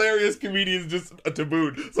they're hilarious comedians just to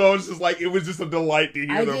boot. So I was just like, it was just a delight to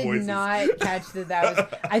hear their voices. I did not catch that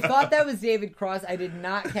was... I thought that was David Cross. I did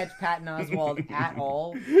not catch Patton Oswalt at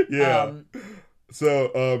all. Yeah.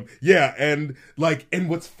 So, and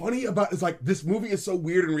what's funny about is, like, this movie is so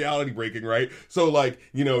weird and reality breaking, right? So, like,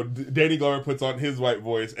 Danny Glover puts on his white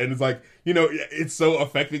voice, and it's like, it's so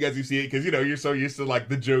affecting as you see it, because, you're so used to, like,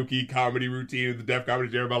 the jokey comedy routine of the Def Comedy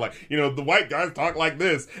Jam about, like, the white guys talk like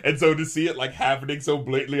this, and so to see it, like, happening so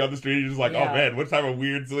blatantly on the street, you're just like, oh man, what type of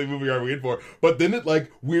weird, silly movie are we in for? But then it,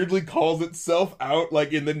 like, weirdly calls itself out,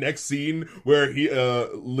 like, in the next scene, where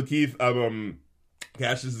Lakeith,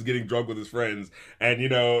 Cassius is getting drunk with his friends, and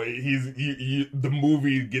the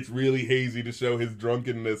movie gets really hazy to show his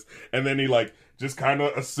drunkenness, and then he, like, just kind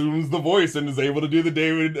of assumes the voice and is able to do the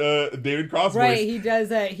David Cross voice. Right, he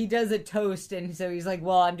does a toast, and so he's like,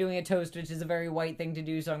 well, I'm doing a toast, which is a very white thing to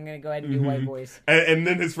do, so I'm going to go ahead and do white voice. And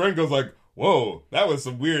then his friend goes like, whoa, that was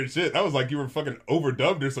some weird shit. That was like you were fucking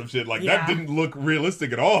overdubbed or some shit. Like, that didn't look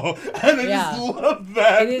realistic at all. And I just love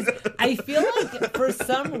that. It is. I feel like for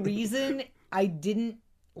some reason, I didn't,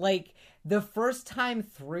 like, the first time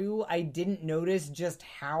through, I didn't notice just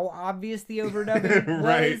how obvious the overdubbing was.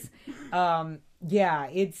 Right.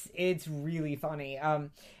 It's really funny. And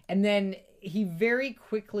then, he very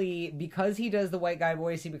quickly, because he does the white guy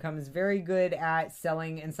voice, he becomes very good at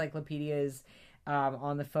selling encyclopedias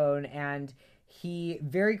on the phone, and he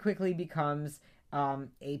very quickly becomes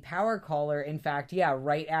a power caller. In fact,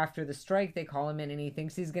 right after the strike, they call him in, and he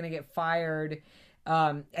thinks he's going to get fired.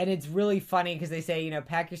 And it's really funny because they say,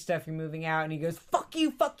 pack your stuff, you're moving out, and he goes, fuck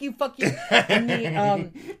you, fuck you, fuck you.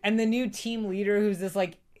 And the new team leader, who's this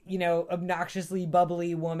obnoxiously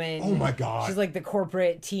bubbly woman. Oh my God. She's like the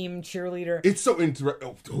corporate team cheerleader. It's so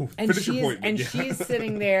interesting. Finish your point. And she's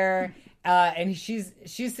sitting there. And she's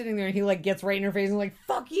sitting there, and he gets right in her face and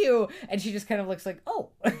fuck you, and she just kind of looks like, oh.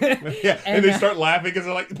 and they start laughing because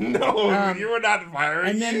they're like, no, you were not fired.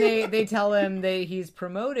 And then they tell him that he's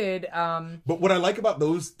promoted. But what I like about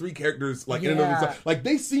those three characters, in and of themselves,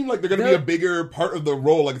 they seem like they're going to be a bigger part of the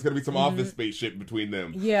role, it's going to be some Office Space shit between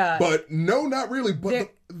them. Yeah. But no, not really.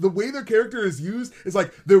 But the way their character is used is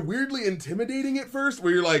they're weirdly intimidating at first,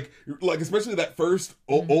 where you're like especially that first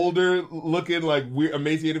older looking, weird,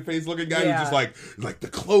 emaciated face looking guy who's just like the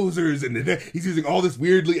closers, and he's using all this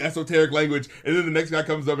weirdly esoteric language, and then the next guy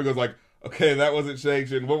comes up and goes okay, that wasn't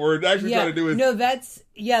sanctioned. What we're actually trying to do is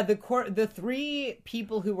the three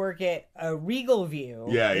people who work at Regal View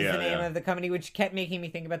is the name of the company, which kept making me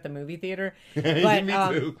think about the movie theater. But me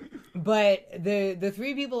too. But the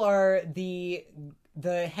three people are the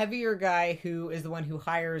heavier guy who is the one who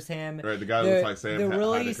hires him. Right, the guy looks like Sam The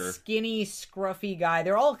really Heidecker. skinny, scruffy guy.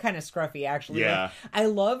 They're all kind of scruffy, actually. Yeah. I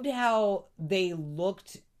loved how they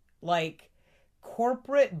looked like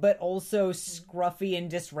corporate, but also scruffy and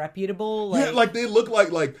disreputable. They look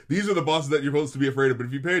like these are the bosses that you're supposed to be afraid of. But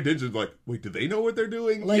if you pay attention, it's wait, do they know what they're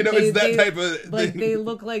doing? It's that type of thing. They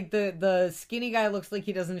look like the skinny guy looks like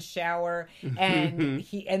he doesn't shower, and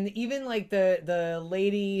even the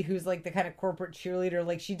lady who's the kind of corporate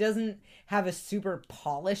cheerleader, she doesn't have a super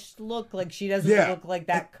polished look. She doesn't look like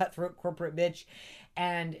that cutthroat corporate bitch,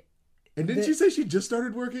 And didn't you say she just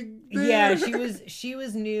started working there? Yeah, she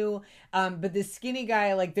was new. But this skinny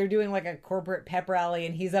guy, they're doing a corporate pep rally,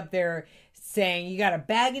 and he's up there saying, you gotta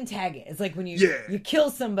bag and tag it. It's like when you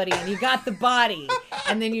kill somebody and you got the body,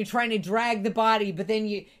 and then you're trying to drag the body, but then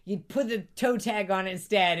you put the toe tag on it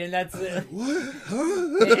instead, and that's what?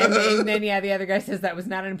 and then the other guy says that was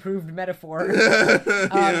not an improved metaphor.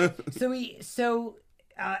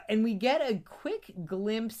 And we get a quick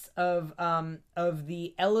glimpse of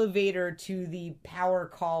the elevator to the power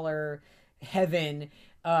caller heaven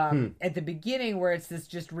at the beginning, where it's this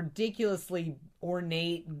just ridiculously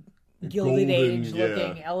ornate, Gilded Age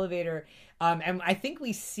looking elevator. And I think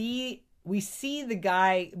we see the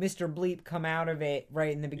guy, Mr. Bleep, come out of it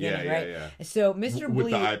right in the beginning, right? Yeah. So Mr. Bleep, with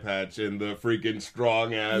the eye patch and the freaking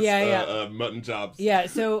strong ass mutton chops. Yeah.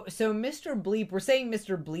 So Mr. Bleep, we're saying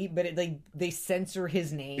Mr. Bleep, but they censor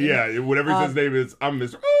his name. Yeah. Whatever his name is, I'm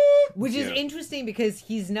Mr. Which is interesting because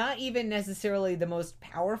he's not even necessarily the most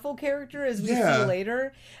powerful character, as we see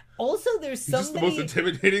later. Also, there's somebody just the most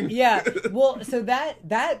intimidating. Yeah. Well, so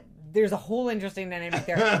that. There's a whole interesting dynamic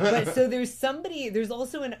there. But so there's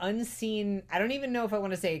also an unseen, I don't even know if I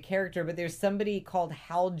want to say a character, but there's somebody called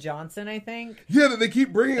Hal Johnson, I think. Yeah, that they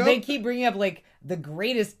keep bringing up. They keep bringing up the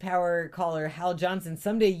greatest power caller, Hal Johnson.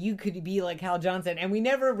 Someday you could be like Hal Johnson. And we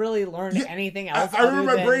never really learned anything else. I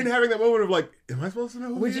remember my brain having that moment of am I supposed to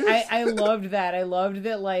know who he is? I loved that. I loved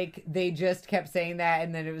that they just kept saying that,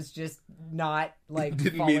 and then it was just not followed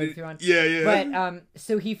through on. Yeah. But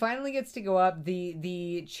so he finally gets to go up.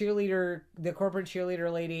 The cheerleader, the corporate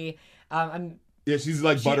cheerleader lady, she's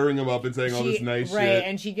buttering him up and saying all this nice shit. Right,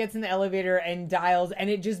 and she gets in the elevator and dials, and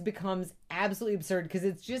it just becomes absolutely absurd because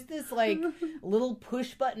it's just this little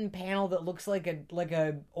push button panel that looks like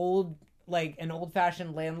an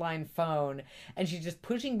old-fashioned landline phone, and she's just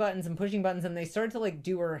pushing buttons, and they start to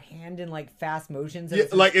do her hand in fast motions. And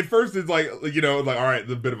at first it's all right,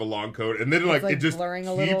 a bit of a long code, and then it just blurring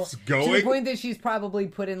a keeps little going to the point that she's probably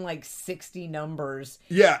put in 60 numbers.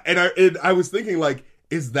 Yeah, and I was thinking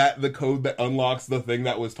is that the code that unlocks the thing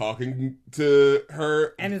that was talking to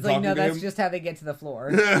her? And it's no, that's just how they get to the floor.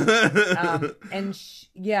 And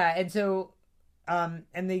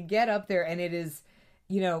they get up there, and it is,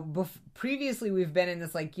 previously we've been in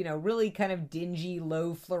this really kind of dingy,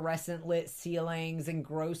 low fluorescent lit ceilings and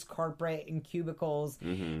gross carpet and cubicles,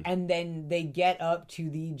 and then they get up to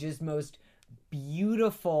the just most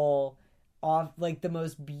beautiful, the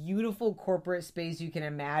most beautiful corporate space you can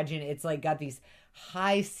imagine. It's got these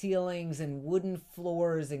high ceilings and wooden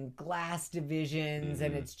floors and glass divisions,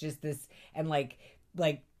 and it's just this, and like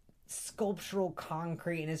sculptural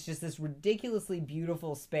concrete, and it's just this ridiculously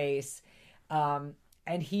beautiful space.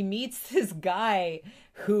 and he meets this guy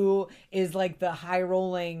who is like the high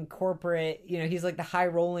rolling corporate, he's like the high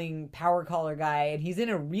rolling power collar guy, and he's in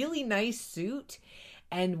a really nice suit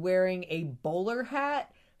and wearing a bowler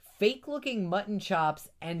hat, fake looking mutton chops,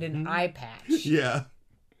 and an eye patch. Yeah.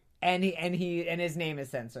 And his name is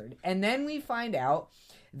censored. And then we find out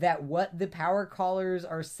that what the power callers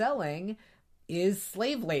are selling is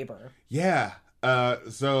slave labor. Yeah.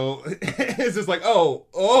 So it's just like,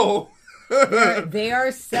 oh. They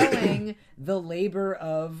are selling the labor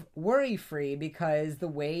of Worry Free, because the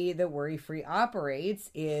way that Worry Free operates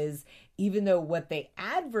is, even though what they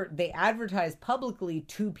advertise publicly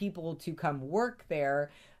to people to come work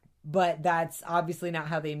there, but that's obviously not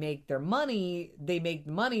how they make their money. They make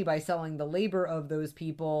money by selling the labor of those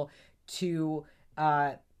people to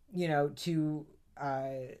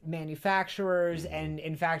manufacturers. And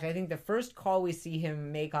in fact, I think the first call we see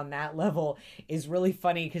him make on that level is really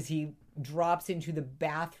funny, because he drops into the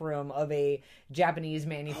bathroom of a Japanese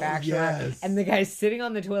manufacturer, and the guy's sitting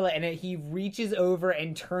on the toilet, and he reaches over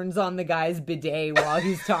and turns on the guy's bidet while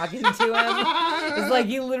he's talking to him. It's like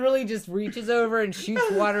he literally just reaches over and shoots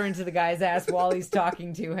water into the guy's ass while he's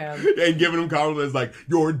talking to him, and giving him compliments like,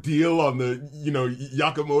 your deal on the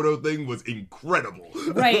Yakamoto thing was incredible.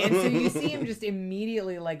 Right. And so you see him just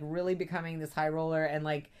immediately like really becoming this high roller, and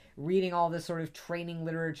like reading all this sort of training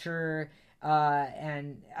literature.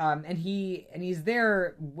 And he's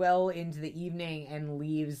there well into the evening, and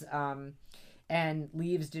leaves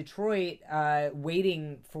Detroit,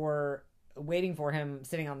 waiting for him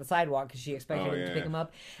sitting on the sidewalk, because she expected him to pick him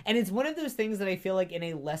up. And it's one of those things that I feel like in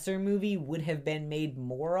a lesser movie would have been made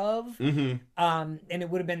more of. Mm-hmm. And it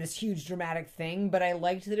would have been this huge dramatic thing, but I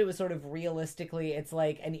liked that it was sort of realistically, it's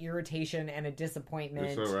like an irritation and a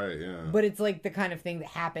disappointment. You're so right, yeah. But it's like the kind of thing that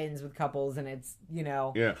happens with couples, and it's,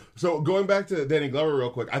 Yeah. So going back to Danny Glover real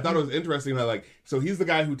quick, I thought it was interesting that so he's the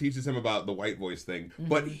guy who teaches him about the white voice thing,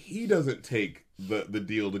 but he doesn't take the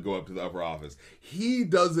deal to go up to the upper office. He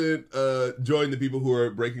doesn't join the people who are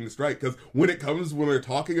breaking the strike, because when they're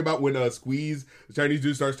talking about, when Squeeze, the Chinese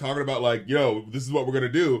dude, starts talking about like, this is what we're gonna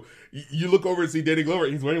do, you look over and see Danny Glover.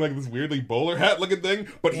 He's wearing like this weirdly bowler hat looking thing,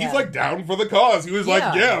 but he's like down for the cause. He was like,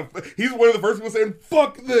 he's one of the first people saying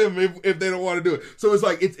fuck them if they don't want to do it. So it's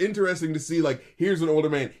like, it's interesting to see like, here's an older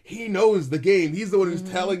man, he knows the game, he's the one who's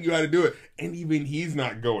telling you how to do it, and even he's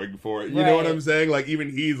not going for it. You know what I'm saying? Like, even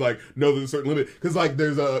he's like, no, there's a certain limit. Because like,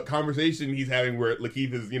 there's a conversation he's having where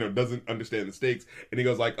Lakeith is, doesn't understand the stakes, and he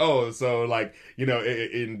goes like, oh, so like,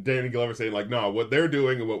 in Danny Glover saying like, no, what they're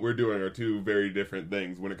doing and what we're doing are two very different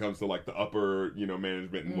things when it comes to like the upper,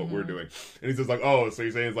 management and what we're doing. And he says like, oh, so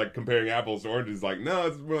you're saying it's like comparing apples to oranges? Like, no,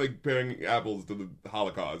 it's more like comparing apples to the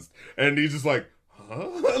Holocaust. And he's just like,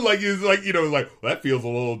 like, he's like, like, well, that feels a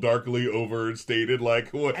little darkly overstated.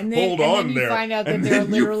 Like, hold on there. And then you find out that they're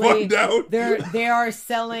literally,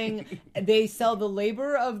 they sell the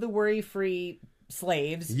labor of the worry-free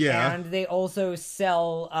slaves, and they also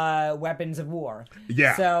sell weapons of war.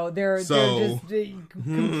 Yeah. So they're just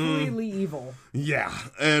completely evil. Yeah.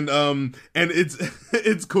 And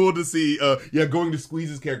it's cool to see going to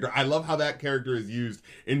Squeeze's character. I love how that character is used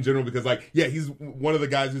in general, because like, he's one of the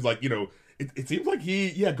guys who's like, it seems like he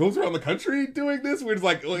goes around the country doing this, where it's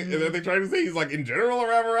like are they trying to say he's like in general a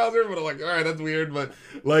rabble rouser? But I'm like, all right, that's weird. But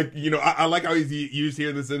like, I like how he's used here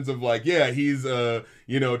in the sense of like, he's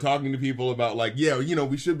talking to people about like,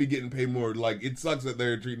 we should be getting paid more. Like, it sucks that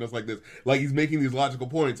they're treating us like this. Like, he's making these logical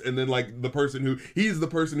points, and then like he's the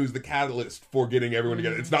person who's the catalyst for getting everyone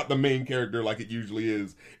together. It's not the main character like it usually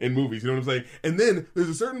is in movies. You know what I'm saying? And then there's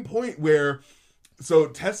a certain point where, so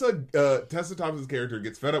Tessa Thompson's character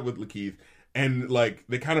gets fed up with Lakeith, and like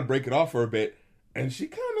they kind of break it off for a bit, and she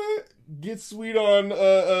kind of gets sweet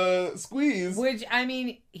on Squeeze. Which, I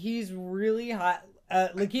mean, he's really hot.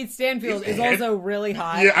 Lakeith Stanfield is also really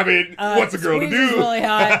hot. Yeah, I mean, what's a girl Squeeze to do? Is really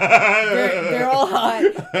hot. They're all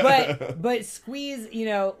hot, but Squeeze,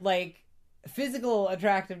 like, physical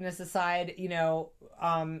attractiveness aside,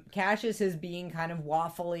 Cassius is being kind of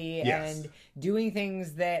waffly and doing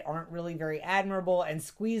things that aren't really very admirable, and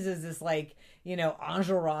Squeeze is this like,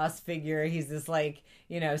 Enjolras figure. He's this like,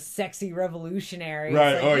 sexy revolutionary.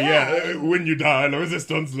 Right. Like, when you die, la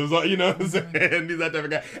resistance lives on, and he's that type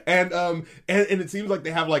of guy. And it seems like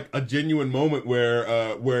they have like a genuine moment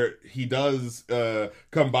where he does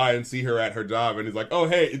come by and see her at her job, and he's like, oh,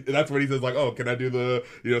 hey, that's when he says like, oh, can I do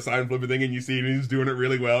the, sign flipping thing? And you see him, he's doing it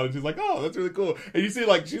really well, and she's like, oh, that's really cool. And you see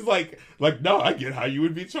like, she's like, no, I get how you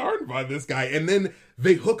would be charmed by this guy. And then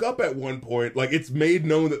they hook up at one point, like it's made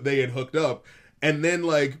known that they had hooked up. And then,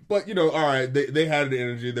 like, but, all right, they had the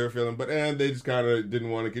energy they were feeling, but they just kind of didn't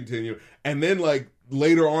want to continue. And then, like,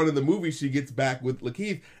 later on in the movie, she gets back with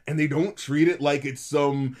Lakeith, and they don't treat it like it's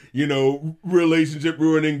some, relationship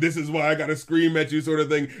ruining, this is why I gotta scream at you sort of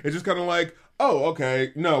thing. It's just kind of like, oh,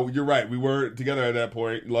 okay, no, you're right, we weren't together at that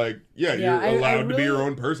point. Like, you're allowed to be your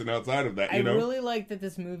own person outside of that, I really like that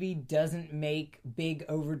this movie doesn't make big,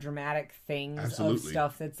 overdramatic things of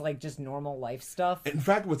stuff that's like just normal life stuff. In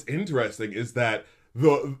fact, what's interesting is that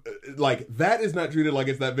that is not treated like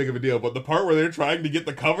it's that big of a deal, but the part where they're trying to get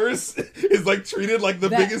the covers is like treated like the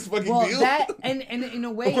biggest fucking deal. And in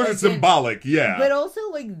a way, of course, it's symbolic, yeah, but also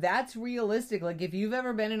like that's realistic. Like if you've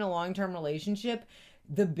ever been in a long-term relationship,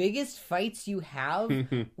 the biggest fights you have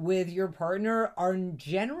with your partner are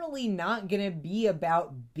generally not going to be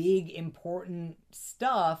about big important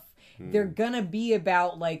stuff. They're gonna be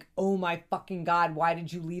about like, oh my fucking god, why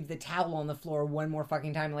did you leave the towel on the floor one more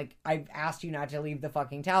fucking time? Like, I've asked you not to leave the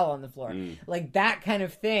fucking towel on the floor. Like, that kind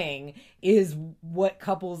of thing is what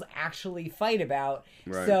couples actually fight about.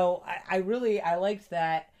 Right. So I liked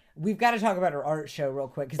that. We've got to talk about her art show real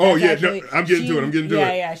quick. I'm getting to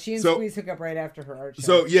it. Yeah, she and Squeeze hook up right after her art show.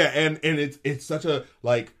 So yeah, and it's such a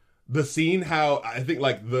like. The scene, how I think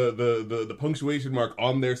like the punctuation mark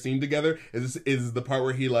on their scene together is the part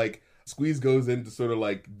where he like Squeeze goes in to sort of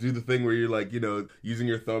like do the thing where you're like, using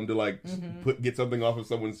your thumb to like get something off of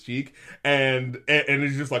someone's cheek, and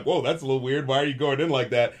it's just like, whoa, that's a little weird. Why are you going in like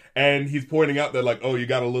that? And he's pointing out that like, oh, you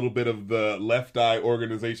got a little bit of the Left Eye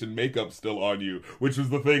organization makeup still on you, which was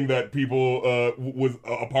the thing that people was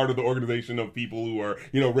a part of the organization of people who are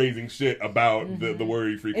raising shit about the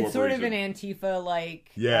Worry Free Corporation. It's sort of an Antifa like,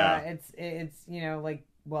 it's like.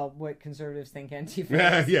 Well, what conservatives think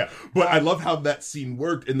Antifa is. Yeah, but I love how that scene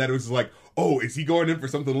worked, and that it was like, oh, is he going in for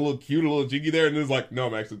something a little cute, a little jiggy there? And it was like, no,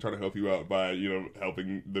 I'm actually trying to help you out by,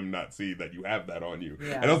 helping them not see that you have that on you.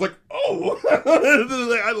 Yeah. And I was like, oh,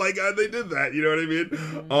 I like how they did that, you know what I mean?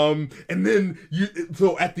 Mm-hmm. And then,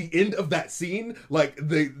 so at the end of that scene, like,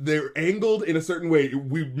 they're angled in a certain way.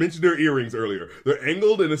 We mentioned her earrings earlier. They're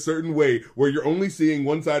angled in a certain way where you're only seeing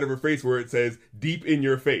one side of her face where it says, deep in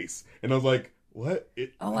your face. And I was like, what?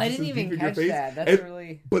 I didn't even catch that. That's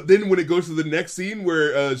really. But then when it goes to the next scene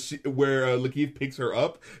where Lakeith picks her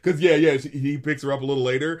up, because he picks her up a little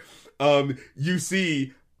later. You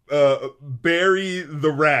see Barry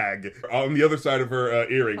the rag on the other side of her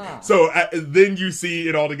earring. Huh. So then you see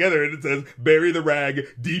it all together, and it says Barry the rag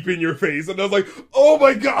deep in your face, and I was like, oh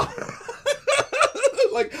my god.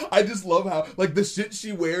 Like, I just love how, like, the shit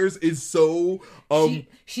she wears is so,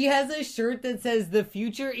 She has a shirt that says, the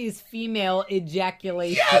future is female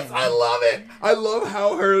ejaculation. Yes, I love it! I love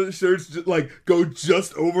how her shirts, just, like, go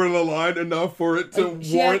just over the line enough for it to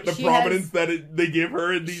warrant the prominence that they give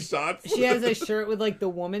her in these shots. She has a shirt with, like, the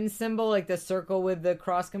woman symbol, like the circle with the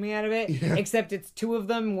cross coming out of it, except it's two of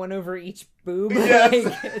them, one over each boob. Yes.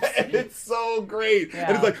 Like, it's so great. Yeah.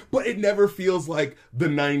 And it's like, but it never feels like the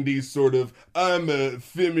 90s sort of, I'm a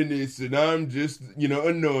feminist and I'm just,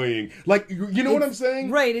 annoying. Like, you know what I'm saying?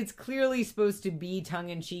 Right. It's clearly supposed to be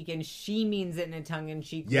tongue-in-cheek, and she means it in a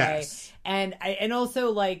tongue-in-cheek way. And also,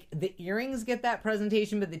 like, the earrings get that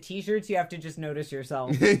presentation, but the t-shirts, you have to just notice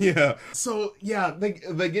yourself. Yeah. So, yeah,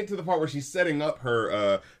 they get to the part where she's setting up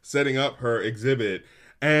her exhibit.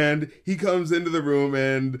 And he comes into the room,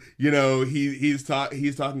 and he's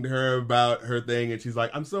talking to her about her thing, and she's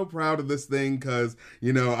like, "I'm so proud of this thing because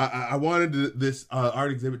I wanted this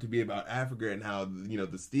art exhibit to be about Africa and how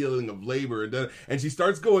the stealing of labor and she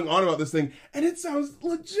starts going on about this thing, and it sounds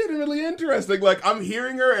legitimately interesting. Like, I'm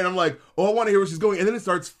hearing her, and I'm like, oh, I want to hear where she's going, and then it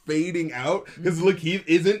starts fading out because Lakeith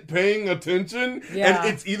isn't paying attention, and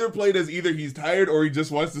it's either played as either he's tired or he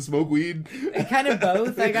just wants to smoke weed. Kind of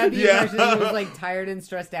both. I got the impression he was like tired and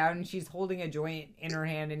stressed out, and she's holding a joint in her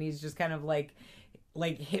hand, and he's just kind of like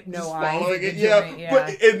hypno-eyed it. Yeah.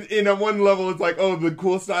 But in on one level it's like, oh, the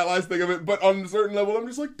cool stylized thing of it, but on a certain level I'm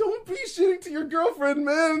just like, don't be shitty to your girlfriend,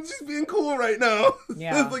 man. She's being cool right now.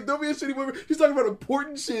 Yeah. It's like, don't be a shitty woman. She's talking about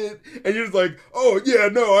important shit, and you're just like, oh yeah,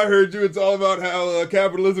 no, I heard you. It's all about how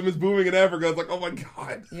capitalism is booming in Africa. It's like, oh my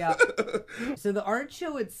god. Yeah. So the art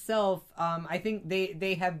show itself, I think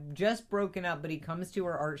they have just broken up, but he comes to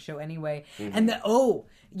her art show anyway. Mm-hmm. And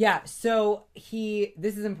so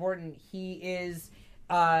this is important. He is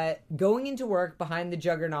going into work behind the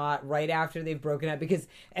Juggernaut right after they've broken up,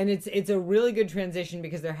 and it's a really good transition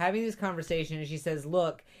because they're having this conversation, and she says,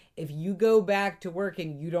 look, if you go back to work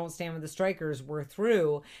and you don't stand with the strikers, we're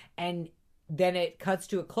through. And then it cuts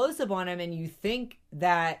to a close-up on him, and you think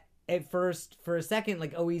that at first, for a second,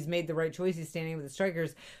 like, oh, he's made the right choice, he's standing with the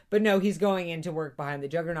strikers, but no, he's going into work behind the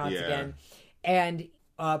Juggernauts again. And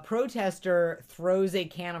protester throws a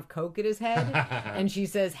can of Coke at his head, and she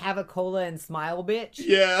says, "Have a cola and smile, bitch."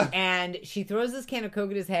 Yeah. And she throws this can of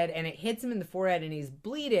Coke at his head, and it hits him in the forehead, and he's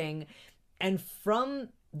bleeding. And from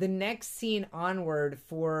the next scene onward,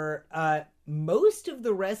 for most of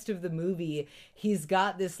the rest of the movie, he's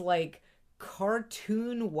got this, like,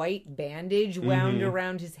 cartoon white bandage wound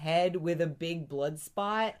around his head with a big blood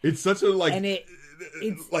spot. It's such a, like, and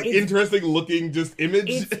it's interesting looking just image.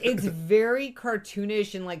 It's very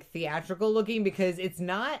cartoonish and, like, theatrical looking, because it's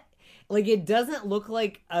not, like, it doesn't look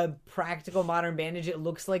like a practical modern bandage. It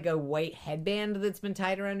looks like a white headband that's been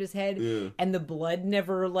tied around his head. Yeah. And the blood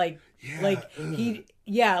never, like,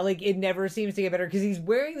 Yeah. it never seems to get better, because he's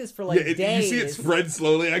wearing this for, like, days. You see it spread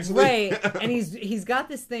slowly, actually. Right. And he's got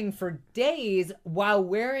this thing for days while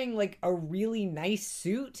wearing, like, a really nice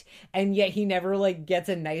suit, and yet he never, like, gets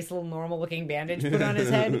a nice little normal looking bandage put on his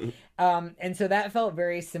head. And so that felt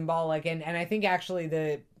very symbolic, and I think actually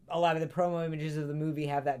a lot of the promo images of the movie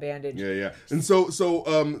have that bandage. Yeah. And so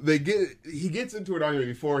he gets into an argument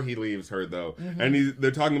before he leaves her, though. Mm-hmm. And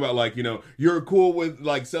they're talking about, like, you know, you're cool with,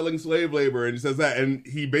 like, selling slave labor, and he says that, and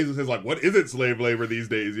he basically says, like, what isn't slave labor these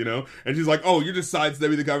days, you know? And she's like, oh, you're just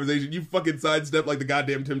sidestepping the conversation. You fucking sidestep like the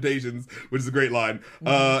goddamn Temptations, which is a great line.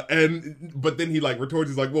 But then he, like, retorts,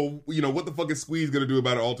 he's like, well, you know, what the fuck is Squeeze gonna do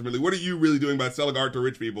about it ultimately? What are you really doing by selling art to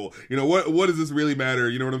rich people? You know, what does this really matter?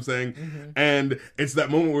 You know what I'm saying? Mm-hmm. And it's that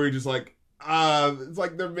moment where you're just like, it's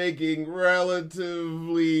like they're making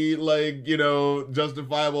relatively, like, you know,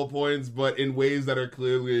 justifiable points, but in ways that are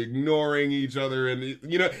clearly ignoring each other. And,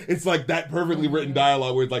 you know, it's like that perfectly written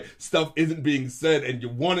dialogue where it's like stuff isn't being said and you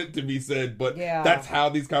want it to be said, but that's how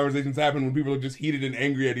these conversations happen, when people are just heated and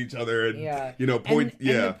angry at each other. And, you know, and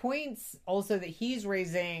the points also that he's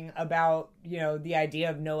raising about, you know, the idea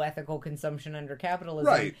of no ethical consumption under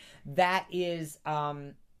capitalism, that is,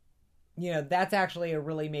 you know, that's actually a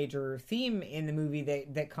really major theme in the movie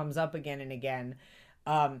that comes up again and again.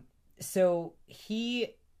 So he's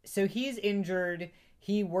injured,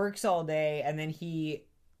 he works all day, and then he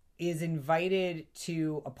is invited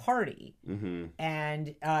to a party. Mm-hmm.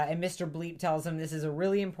 And Mr. Bleep tells him this is a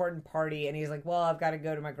really important party, and he's like, well, I've got to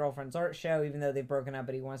go to my girlfriend's art show, even though they've broken up,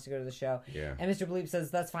 but he wants to go to the show. Yeah. And Mr. Bleep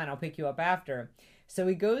says, that's fine, I'll pick you up after. So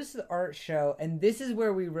he goes to the art show, and this is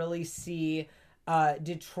where we really see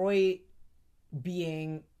Detroit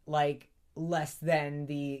being, like, less than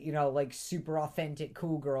the, you know, like, super authentic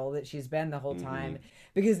cool girl that she's been the whole time,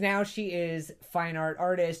 because now she is fine art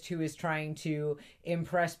artist who is trying to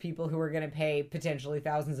impress people who are going to pay potentially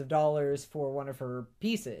thousands of dollars for one of her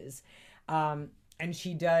pieces. And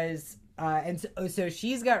she does, so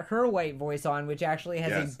she's got her white voice on, which actually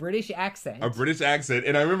has a British accent. A British accent.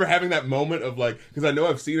 And I remember having that moment of, like, because I know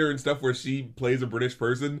I've seen her in stuff where she plays a British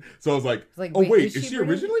person. So I was like, oh, wait, is she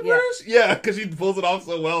originally British? Yeah, because she pulls it off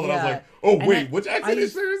so well that I was like, oh, wait, which accent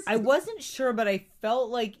is hers? I wasn't sure, but I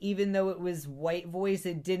felt like even though it was white voice,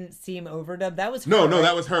 it didn't seem overdubbed. That was her. No,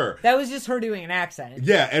 that was her. That was just her doing an accent.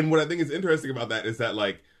 Yeah, and what I think is interesting about that is that,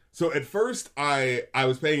 like, so at first I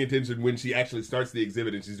was paying attention when she actually starts the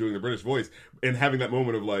exhibit and she's doing the British voice and having that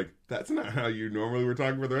moment of, like, that's not how you normally were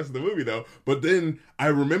talking for the rest of the movie, though. But then I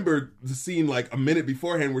remember the scene, like, a minute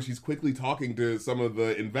beforehand where she's quickly talking to some of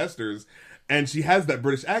the investors, and she has that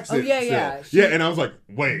British accent. Oh, yeah. And I was like,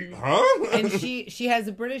 wait, huh? And she has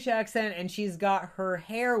a British accent, and she's got her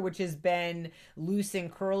hair, which has been loose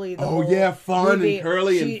and curly the whole fun movie. And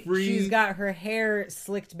curly and free. She's got her hair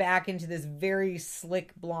slicked back into this very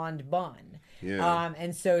slick blonde bun. Yeah.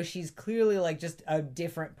 And so she's clearly, like, just a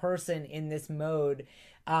different person in this mode.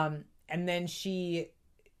 And then she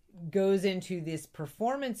goes into this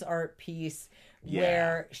performance art piece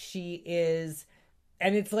where she is...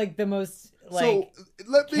 And it's, like, the most, like,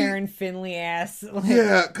 Karen Finley ass. Like,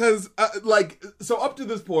 yeah, because, so up to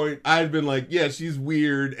this point, I'd been like, yeah, she's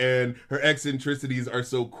weird, and her eccentricities are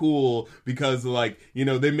so cool, because, like, you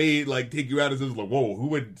know, they may, like, take you out as, like, whoa, who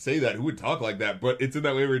would say that? Who would talk like that? But it's in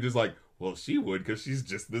that way where you're just like, well, she would, because she's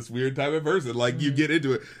just this weird type of person. Like, you get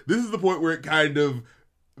into it. This is the point where it kind of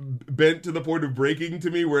bent to the point of breaking to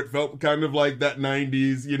me, where it felt kind of like that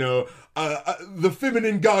 90s, you know, the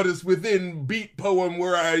feminine goddess within beat poem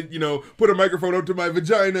where I, you know, put a microphone up to my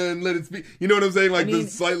vagina and let it speak. You know what I'm saying? Like, the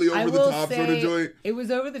slightly over the top sort of joint. It was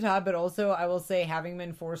over the top, but also I will say, having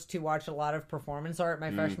been forced to watch a lot of performance art my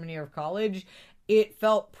freshman year of college, it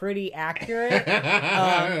felt pretty accurate.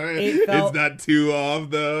 It's not too off,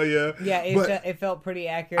 though, Yeah, it felt pretty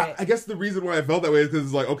accurate. I guess the reason why I felt that way is because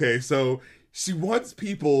it's like, okay, so she wants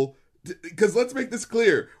people because let's make this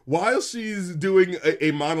clear. While she's doing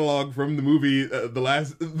a monologue from the movie, the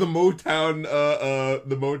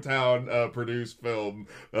Motown produced film,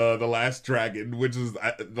 The Last Dragon, which is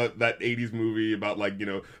that 80s movie about, like, you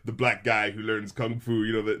know, the black guy who learns kung fu,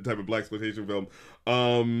 you know, the type of blaxploitation film.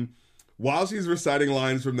 While she's reciting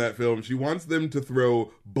lines from that film, she wants them to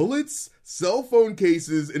throw bullets, cell phone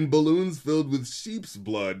cases, and balloons filled with sheep's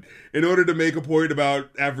blood in order to make a point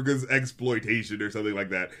about Africa's exploitation or something like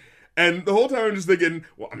that. And the whole time I'm just thinking,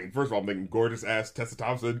 well, I mean, first of all, I'm thinking gorgeous ass Tessa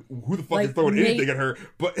Thompson. Who the fuck is throwing anything at her?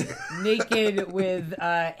 But naked with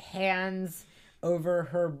hands over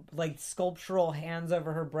her, like, sculptural hands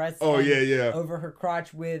over her breasts. Oh, yeah. Over her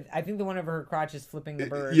crotch with, I think the one over her crotch is flipping the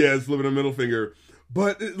bird. Yeah, it's flipping a middle finger.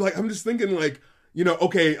 But, like, I'm just thinking, like, you know,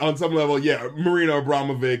 okay, on some level, yeah, Marina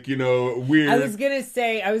Abramovic, you know, weird. I was gonna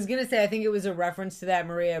say, I think it was a reference to that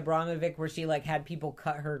Maria Abramovic where she, like, had people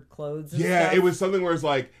cut her clothes and stuff. It was something where it's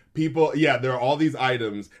like, people, there are all these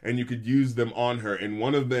items, and you could use them on her, and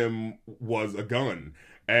one of them was a gun.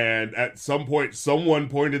 And at some point, someone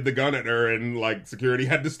pointed the gun at her, and, like, security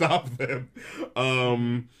had to stop them.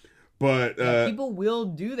 But people will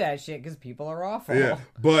do that shit because people are awful. Yeah,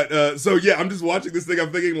 but I'm just watching this thing.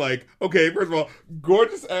 I'm thinking, like, okay, first of all,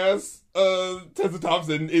 gorgeous ass Tessa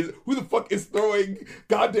Thompson is who the fuck is throwing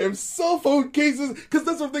goddamn cell phone cases? Because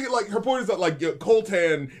that's what I'm thinking. Like, her point is that, like,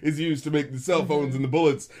 coltan is used to make the cell phones and the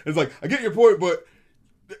bullets. It's like, I get your point, but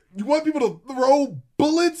you want people to throw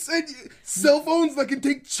bullets at cell phones that can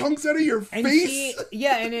take chunks out of your face?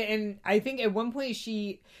 And I think at one point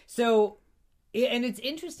and it's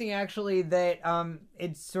interesting, actually, that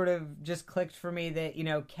it sort of just clicked for me that, you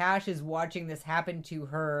know, Cash is watching this happen to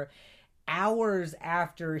her hours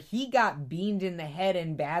after he got beamed in the head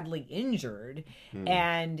and badly injured.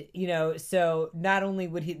 And, you know, so not only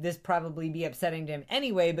would this probably be upsetting to him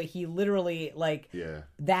anyway, but he literally, like,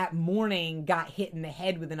 that morning got hit in the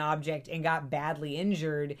head with an object and got badly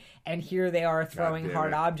injured. And here they are throwing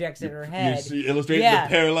hard objects at her head. She illustrated the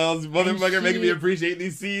parallels, motherfucker, making me appreciate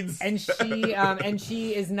these scenes. And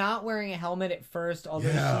she is not wearing a helmet at first, although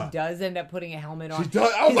she does end up putting a helmet on. She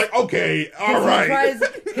does. I was like, okay, all right.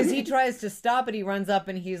 Because he tries to stop it. He runs up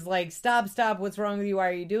and he's like, stop, what's wrong with you? Why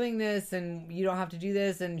are you doing this? And you don't have to do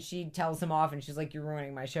this. And she tells him off and she's like, you're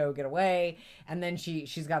ruining my show, get away. And then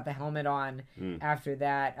she's got the helmet on after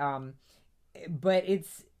that. But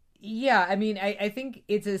it's, I mean, I think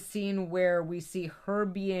it's a scene where we see her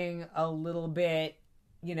being a little bit,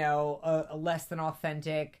 you know, less than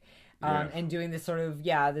authentic. And doing this sort of,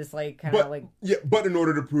 this, like, kind of like... Yeah, but in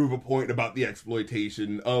order to prove a point about the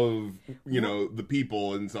exploitation of, you know, the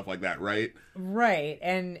people and stuff like that, right? Right.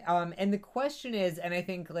 And the question is, and I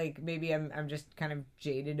think, like, maybe I'm just kind of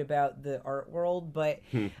jaded about the art world, but,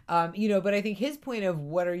 you know, but I think his point of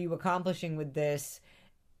what are you accomplishing with this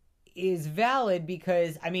is valid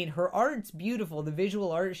because, I mean, her art's beautiful. The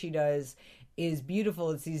visual art she does is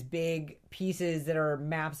beautiful. It's these big pieces that are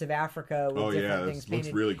maps of Africa with different things painted.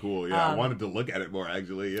 Looks really cool. Yeah, I wanted to look at it more,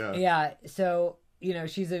 actually. Yeah. So, you know,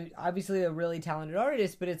 she's obviously a really talented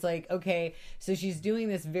artist, but it's like, okay, so she's doing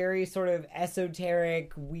this very sort of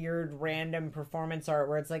esoteric, weird, random performance art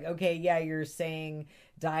where it's like, okay, you're saying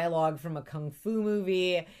dialogue from a kung fu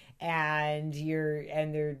movie and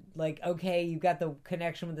they're like, okay, you've got the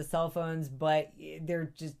connection with the cell phones, but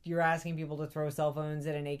you're asking people to throw cell phones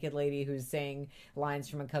at a naked lady who's saying lines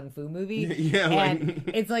from a kung fu movie.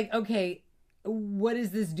 It's like, okay, what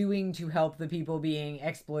is this doing to help the people being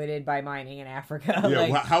exploited by mining in Africa?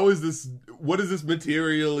 What is this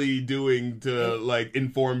materially doing to, like,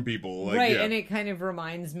 inform people? Like, and it kind of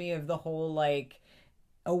reminds me of the whole, like,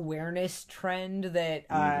 awareness trend that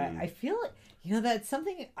I feel, you know, that's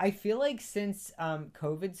something I feel like since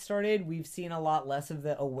COVID started, we've seen a lot less of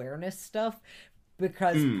the awareness stuff.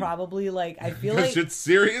 Because probably, like, I feel like shit's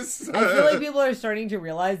serious. I feel like people are starting to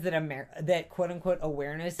realize that that quote unquote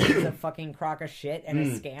awareness is a fucking crock of shit and a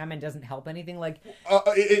scam and doesn't help anything. Like,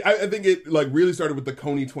 I think it like really started with the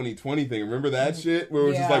Coney 2020 thing. Remember that shit where it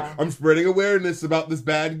was just like, I'm spreading awareness about this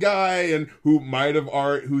bad guy and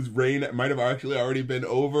whose reign might have actually already been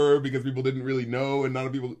over because people didn't really know and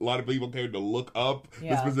a lot of people cared to look up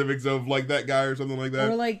the specifics of like that guy or something like that.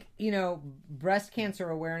 Or like, you know, Breast Cancer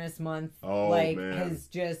Awareness Month. Has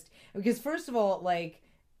just, because first of all, like,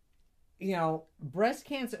 you know, breast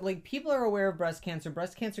cancer, like, people are aware of breast cancer.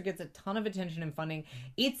 Breast cancer gets a ton of attention and funding.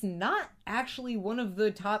 It's not actually one of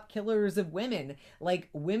the top killers of women. Like,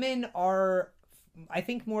 women are, I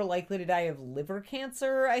think, more likely to die of liver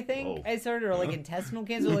cancer, I think, or like intestinal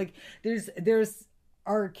cancer. Like, there's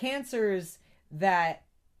are cancers that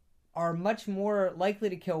are much more likely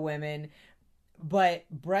to kill women. But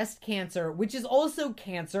breast cancer, which is also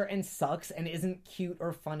cancer and sucks and isn't cute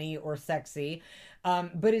or funny or sexy,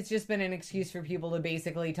 but it's just been an excuse for people to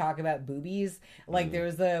basically talk about boobies. Like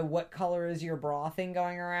there's the "what color is your bra" thing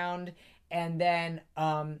going around, and then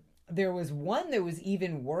there was one that was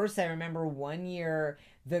even worse. I remember one year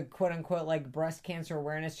the quote unquote like breast cancer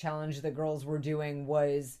awareness challenge the girls were doing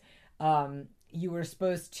was you were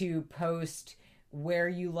supposed to post where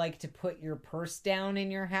you like to put your purse down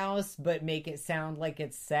in your house, but make it sound like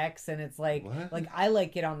it's sex. And it's like, I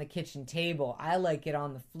like it on the kitchen table. I like it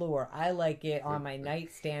on the floor. I like it on my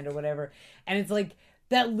nightstand or whatever. And it's like,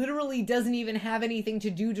 that literally doesn't even have anything to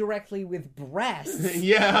do directly with breasts.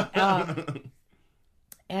 Yeah.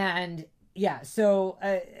 And yeah, so,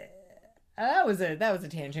 that was a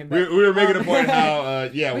tangent. But, we were making a point how,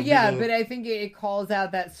 but I think it calls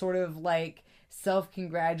out that sort of like,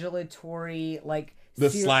 self-congratulatory, like the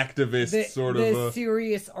slacktivist sort of the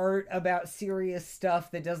serious art about serious stuff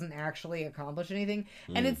that doesn't actually accomplish anything.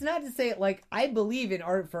 And it's not to say like I believe in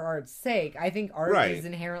art for art's sake. I think art is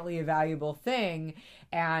inherently a valuable thing,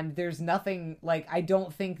 and there's nothing like I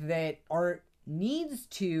don't think that art needs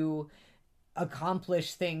to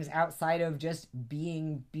accomplish things outside of just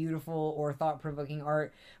being beautiful or thought-provoking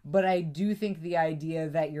art. But I do think the idea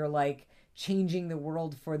that you're like changing the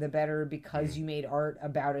world for the better because you made art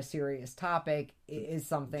about a serious topic is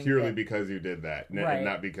something purely because you did that, and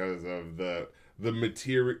not because of the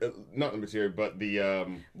material, not the material, but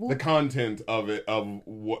the content of it, of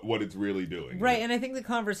what it's really doing. Right, and I think the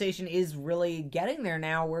conversation is really getting there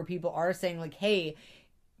now, where people are saying like, hey,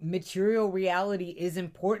 material reality is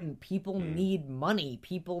important. People need money.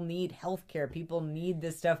 People need healthcare. People need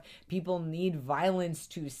this stuff. People need violence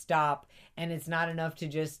to stop. And it's not enough to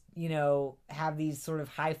just, have these sort of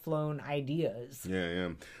high-flown ideas. Yeah.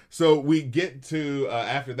 So we get to,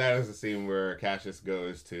 after that is a scene where Cassius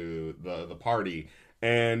goes to the party.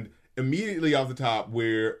 And immediately off the top,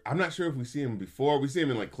 I'm not sure if we see him before. We see him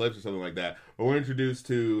in like clips or something like that. But we're introduced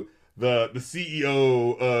to the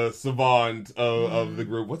CEO savant of the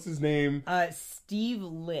group. What's his name? Steve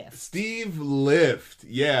Lift. Steve Lift,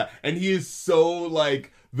 yeah. And he is so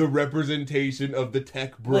like the representation of the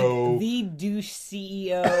tech bro. Like, the douche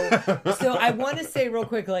CEO. So I want to say real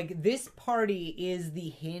quick, like, this party is the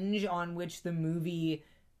hinge on which the movie,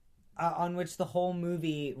 on which the whole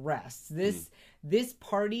movie rests. This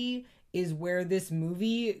party is where this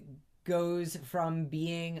movie goes from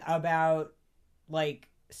being about, like,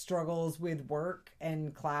 struggles with work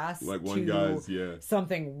and class like one to guy's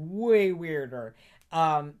something way weirder.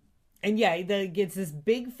 And yeah, that gets this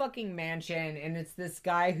big fucking mansion, and it's this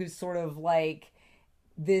guy who's sort of like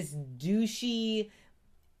this douchey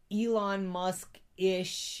Elon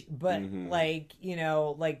Musk-ish, but like,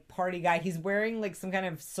 like party guy. He's wearing like some kind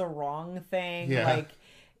of sarong thing, like,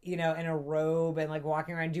 in a robe and like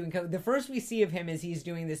walking around doing coke. The first we see of him is he's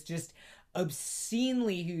doing this just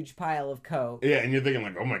obscenely huge pile of coke. Yeah, and you're thinking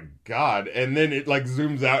like, oh my god. And then it like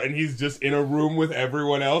zooms out and he's just in a room with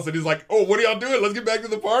everyone else and he's like, oh, what are y'all doing? Let's get back to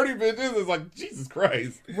the party, bitches. It's like, Jesus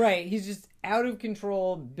Christ. Right. He's just out of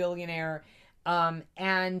control billionaire.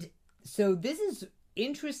 And so this is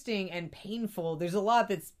interesting and painful. There's a lot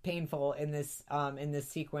that's painful in this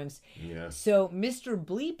sequence. Yeah. So Mr.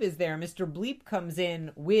 Bleep is there. Mr. Bleep comes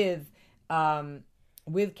in with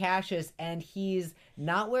Cassius, and he's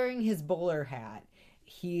not wearing his bowler hat.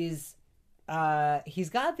 He's got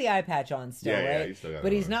the eye patch on still, right? Yeah, he's still got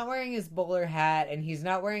but he's not wearing his bowler hat, and he's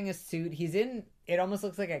not wearing a suit. He's in, it almost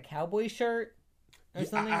looks like a cowboy shirt or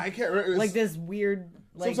something. I can't remember. Like this weird,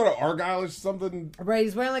 like some sort of Argyle or something. Right,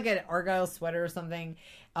 he's wearing like an Argyle sweater or something.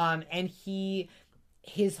 And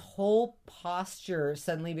his whole posture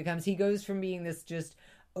suddenly becomes, he goes from being this just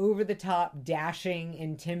over the top, dashing,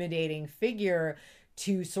 intimidating figure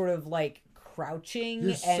to sort of like crouching.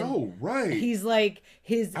 You're so right. He's like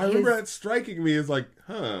I remember that striking me as like,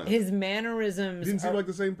 his mannerisms didn't seem like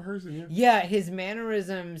the same person. Yeah, his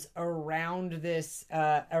mannerisms around this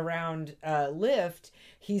Lift,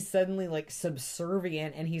 he's suddenly like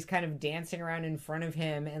subservient, and he's kind of dancing around in front of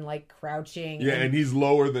him and like crouching. Yeah, and he's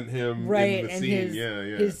lower than him right, in the and scene.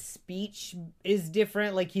 His speech is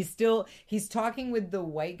different. Like he's talking with the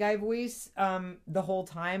white guy voice the whole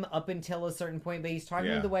time up until a certain point, but he's talking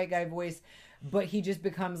with the white guy voice, but he just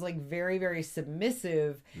becomes like very, very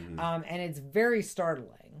submissive, and it's very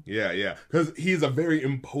startling. Yeah, because he's a very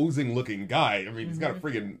imposing looking guy. I mean, he's got a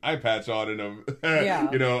freaking eye patch on and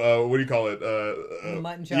what do you call it?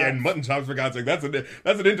 Mutton chops. Yeah, and mutton chops, for God's sake. That's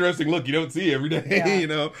an interesting look you don't see every day,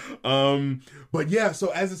 But yeah, so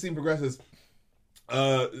as the scene progresses,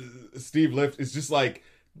 Steve Lift is just like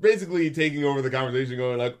basically taking over the conversation,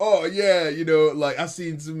 going like, oh yeah, you know, like I've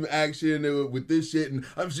seen some action with this shit, and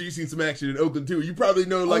I'm sure you've seen some action in Oakland too. You probably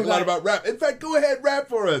know like a lot about rap. In fact, go ahead, rap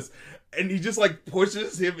for us. And he just like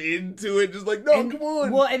pushes him into it, just like, no, come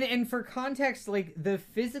on. Well, and for context, like the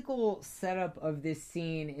physical setup of this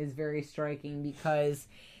scene is very striking because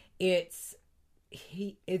it's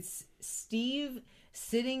Steve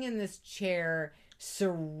sitting in this chair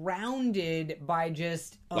surrounded by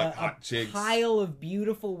just like a chicks. Pile of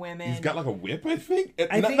beautiful women. He's got like a whip, I think.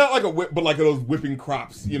 Not like a whip, but like those whipping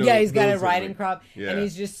crops. You know, yeah, he's got a riding crop, yeah. And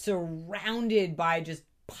he's just surrounded by just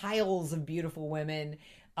piles of beautiful women,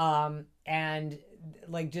 and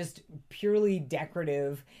like just purely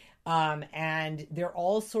decorative, and they're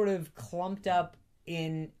all sort of clumped up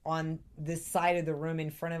on this side of the room in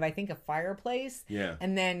front of, I think, a fireplace. Yeah.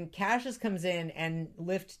 And then Cassius comes in and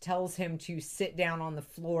Lift tells him to sit down on the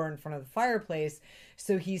floor in front of the fireplace.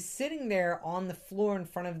 So he's sitting there on the floor in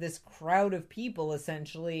front of this crowd of people,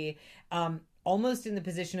 essentially, almost in the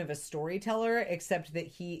position of a storyteller, except that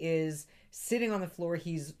he is sitting on the floor.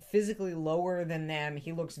 He's physically lower than them.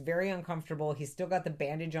 He looks very uncomfortable. He's still got the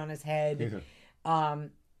bandage on his head.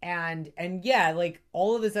 And yeah, like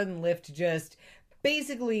all of a sudden Lift just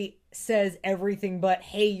basically says everything but,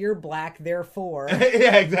 hey, you're black, therefore.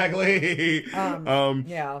 Yeah, exactly.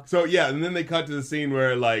 Yeah. So yeah, and then they cut to the scene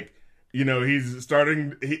where like, you know,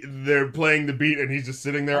 they're playing the beat and he's just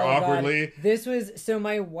sitting there awkwardly. God. So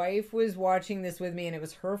my wife was watching this with me and it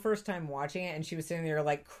was her first time watching it and she was sitting there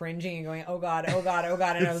like cringing and going, oh God, oh God, oh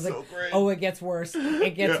God. And I was like, great. Oh, it gets worse.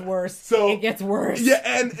 It gets worse. So it gets worse. Yeah,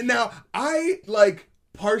 and now I like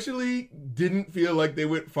partially didn't feel like they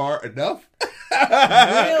went far enough.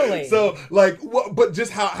 Really? So like, but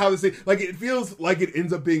just how to say, like, it feels like it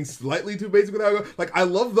ends up being slightly too basic with how it goes. Like, I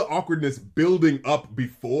love the awkwardness building up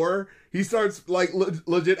before he starts like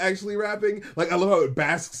legit actually rapping. Like, I love how it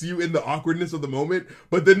basks you in the awkwardness of the moment,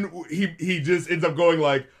 but then he just ends up going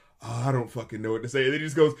like, oh, I don't fucking know what to say. And then he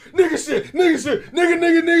just goes, nigga shit,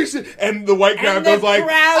 nigga shit. And the white crowd goes like, the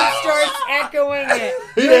crowd starts echoing it.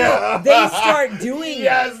 Yeah. They start doing it.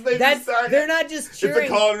 Yes, they start. They're not just cheering.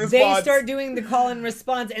 It's a call and response. They start doing the call and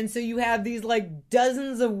response. And so you have these like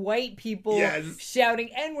dozens of white people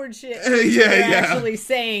shouting N-word shit. They're actually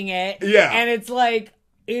saying it. Yeah. And it's like,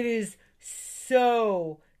 it is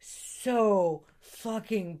so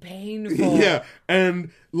fucking painful. Yeah,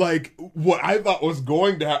 and like what I thought was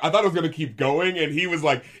going to happen, I thought it was going to keep going, and he was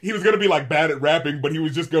going to be like bad at rapping, but he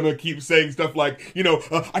was just going to keep saying stuff like, you know,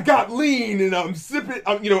 I got lean and I'm sipping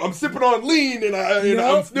on lean and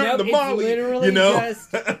I'm sniffing the Molly. It's literally you know?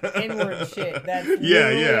 just N-word shit. That's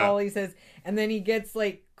literally all he says. And then he gets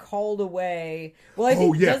like called away. Well, I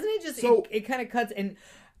think doesn't it just it kind of cuts and.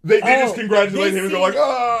 They just congratulate him and go like,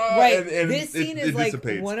 oh! Right. And this scene is like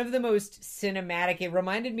dissipates. one of the most cinematic. It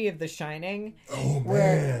reminded me of The Shining. Oh,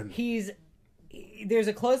 where man. There's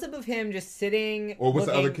a close-up of him just sitting. Or what's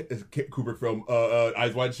the other Kubrick film?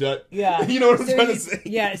 Eyes Wide Shut? Yeah. You know what I'm trying to say?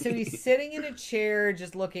 Yeah, so he's sitting in a chair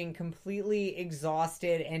just looking completely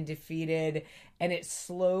exhausted and defeated, and it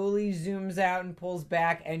slowly zooms out and pulls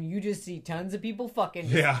back, and you just see tons of people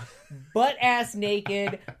fucking butt-ass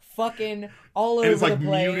naked, fucking all over the place. And it's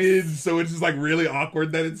like muted, so it's just like really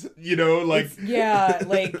awkward that it's, you know, like...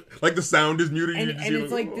 like the sound is muted. And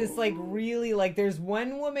it's like this like really like there's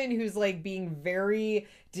one woman who's like being very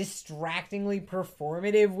distractingly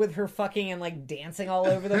performative with her fucking and like dancing all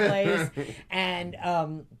over the place. And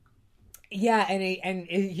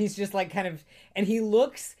he's just like kind of, and he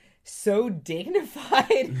looks so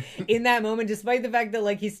dignified in that moment, despite the fact that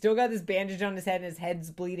like he's still got this bandage on his head and his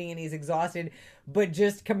head's bleeding and he's exhausted, but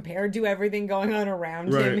just compared to everything going on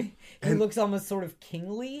around him, he looks almost sort of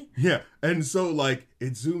kingly. Yeah, and so like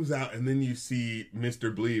it zooms out and then you see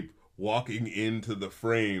Mr. Bleep walking into the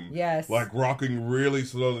frame. Yes. Like rocking really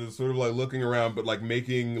slowly, sort of like looking around, but like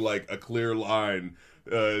making like a clear line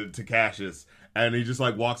to Cassius. And he just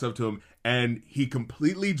like walks up to him and he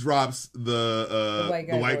completely drops the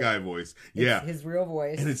white guy voice. It's his real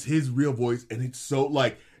voice. And it's his real voice. And it's so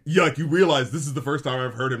like you realize this is the first time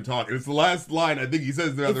I've heard him talk. And it's the last line I think he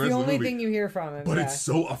says throughout the rest of the movie. It's the only thing you hear from him. But it's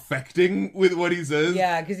so affecting with what he says.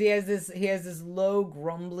 Yeah, because he has this low,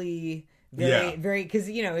 grumbly, very, because,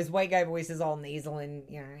 you know, his white guy voice is all nasal and,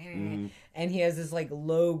 you know, and he has this like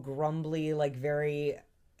low, grumbly, like very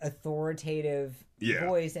authoritative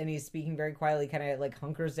voice, and he's speaking very quietly, kind of like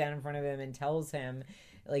hunkers down in front of him and tells him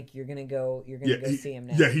like you're gonna go see him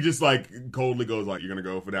now. Yeah, he just like coldly goes like, you're gonna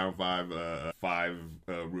go for down five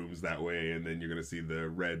rooms that way, and then you're gonna see the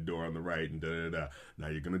red door on the right, and da. Now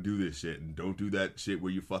you're gonna do this shit, and don't do that shit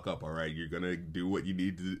where you fuck up. All right, you're gonna do what you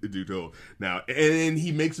need to do. Now, and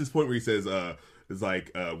he makes this point where he says, It's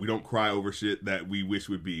like, we don't cry over shit that we wish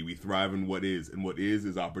would be. We thrive in what is, and what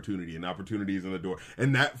is opportunity, and opportunity is in the door.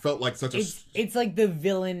 And that felt like such it's like the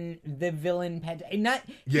villain pet. He's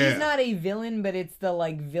not a villain, but it's the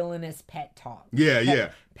like villainous pet talk.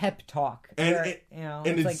 Pep talk. And where,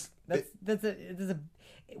 it's like that's a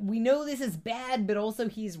we know this is bad, but also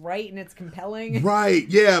he's right and it's compelling. Right,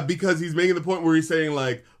 yeah, because he's making the point where he's saying,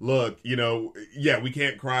 like, look, we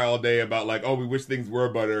can't cry all day about, like, oh, we wish things were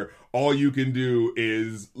better. All you can do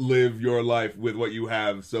is live your life with what you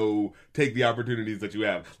have, so take the opportunities that you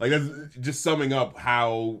have. Like, that's just summing up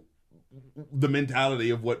how the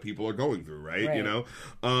mentality of what people are going through, right?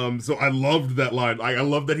 So I loved that line. I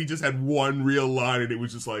love that he just had one real line, and it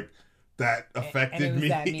was just like, that affected and it was me.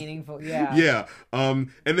 That meaningful, yeah. Yeah.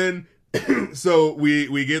 And then so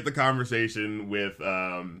we get the conversation with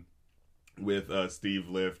Steve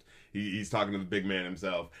Lift. He's talking to the big man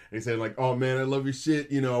himself, and he's saying, like, "Oh man, I love your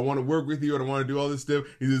shit. I want to work with you, and I want to do all this stuff."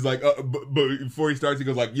 He's just like, but before he starts, he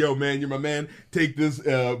goes like, "Yo, man, you're my man. Take this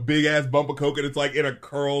big ass bump of coke," and it's like in a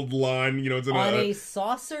curled line. It's in a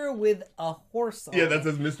saucer with a horse on it. Yeah, that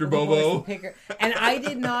says Mr. Bobo. And I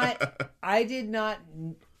did not.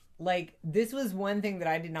 Like, this was one thing that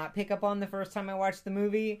I did not pick up on the first time I watched the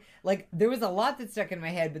movie. Like, there was a lot that stuck in my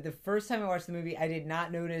head, but the first time I watched the movie, I did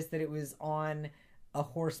not notice that it was on a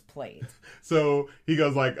horse plate. So he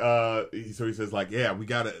goes like, so he says like, yeah, we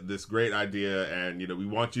got this great idea, and, we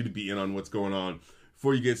want you to be in on what's going on.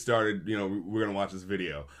 Before you get started, we're going to watch this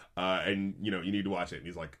video, and, you need to watch it. And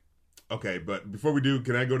he's like, okay, but before we do,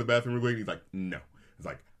 can I go to the bathroom real quick? And he's like, no. He's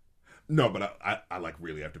like, no, but I like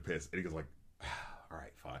really have to piss. And he goes like, all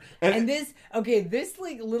right, fine. And this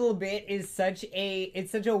like little bit is such a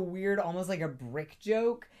weird, almost like a brick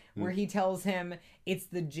joke, where he tells him it's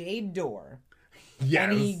the Jade Door. Yes.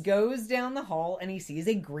 And he goes down the hall and he sees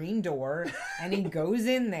a green door and he goes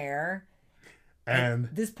in there. And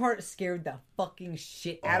this part scared the fucking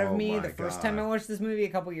shit out of me. The first time I watched this movie a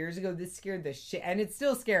couple years ago, this scared the shit. And it's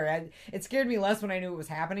still scary. It scared me less when I knew it was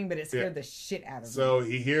happening, but it scared the shit out of me. So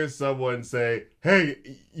he hears someone say,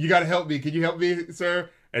 "Hey, you gotta help me. Can you help me, sir?"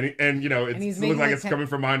 And it looks like it's coming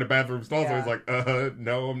from behind the bathroom stall. Yeah. So he's like,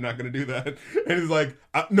 no, I'm not gonna do that. And he's like,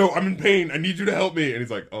 no, I'm in pain. I need you to help me. And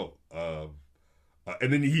he's like, and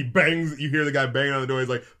then he bangs. You hear the guy banging on the door. He's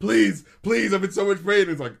like, please, I'm in so much pain. And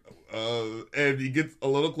he's like, and he gets a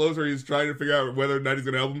little closer. He's trying to figure out whether or not he's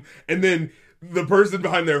going to help him. And then the person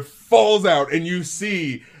behind there falls out, and you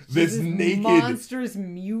see this naked monstrous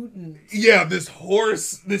mutant. Yeah, this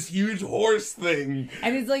huge horse thing.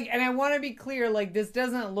 And it's like, and I want to be clear, like, this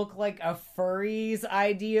doesn't look like a furry's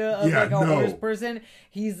idea of like a horse person.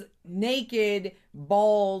 He's naked,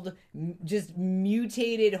 bald, just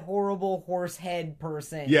mutated, horrible horse head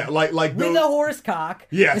person. Yeah, like with a horse cock.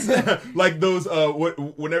 Yes, like those.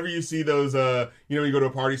 Whenever you see those, you go to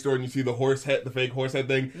a party store and you see the horse head, the fake horse head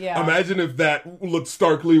thing. Yeah. Imagine if that looked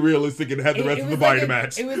starkly realistic and had the rest of the body to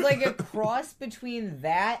match. It was like a cross between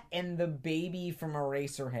that and the baby from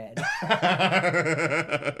Eraserhead.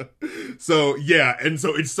 So yeah, and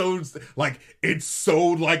so it's so just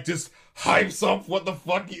hypes up what the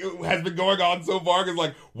fuck has been going on so far. Because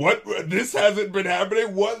like, what, this hasn't been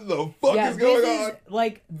happening. What the fuck is going on?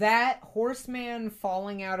 Like, that horseman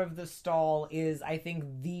falling out of the stall is, I think,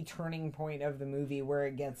 the turning point of the movie where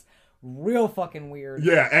it gets real fucking weird.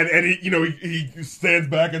 Yeah, and he stands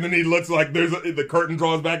back, and then he looks like the curtain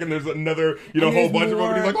draws back, and there's another whole bunch of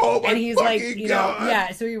them, and he's like, oh my fucking God.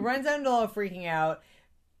 Yeah, so he runs out into all freaking out.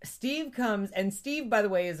 Steve comes, and Steve, by the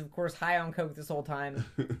way, is of course high on coke this whole time,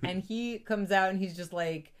 and he comes out and he's just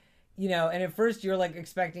like, and at first you're like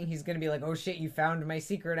expecting he's gonna be like, oh shit, you found my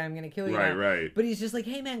secret, I'm gonna kill you now. Right. But he's just like,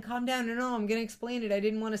 hey man, calm down. No, I'm gonna explain it. I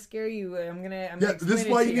didn't want to scare you. I'm gonna this is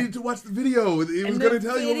why you needed to watch the video. It was gonna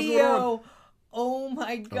tell you what was going on. Oh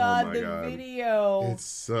my God, video.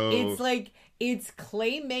 It's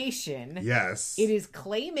claymation. Yes. It is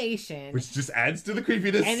claymation. Which just adds to the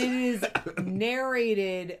creepiness. And it is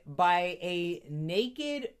narrated by a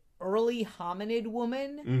naked early hominid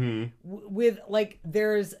woman with like,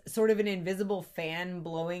 there's sort of an invisible fan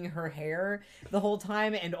blowing her hair the whole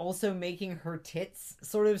time and also making her tits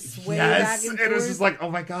sort of sway back and forth. And it's just like,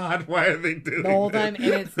 oh my God, why are they doing the whole time?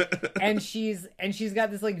 And she's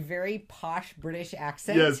got this like very posh British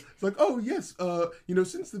accent. Yes, it's like, oh yes,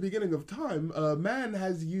 since the beginning of time, man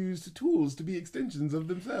has used tools to be extensions of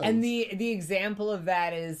themselves. And the example of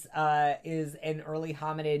that is an early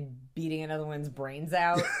hominid beating another one's brains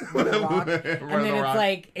out with a rock. And then it's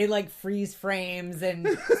like, it freeze frames and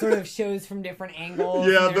sort of shows from different angles.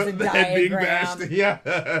 Yeah, there's the head being bashed. Yeah.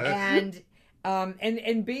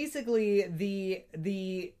 And basically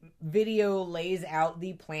the video lays out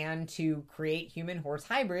the plan to create human horse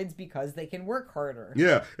hybrids because they can work harder.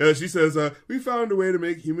 Yeah, she says, we found a way to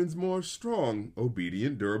make humans more strong,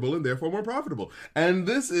 obedient, durable, and therefore more profitable. And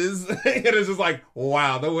this is, it is just like,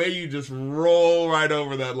 wow, the way you just roll right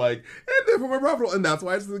over that, like, and therefore more profitable. And that's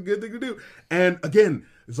why it's a good thing to do. And again,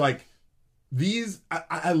 it's like,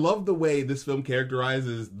 I love the way this film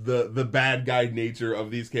characterizes the bad guy nature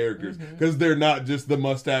of these characters, because they're not just the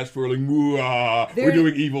mustache twirling, we're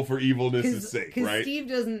doing evil for evilness' sake, right? Because Steve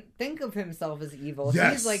doesn't think of himself as evil.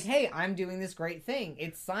 Yes. He's like, hey, I'm doing this great thing.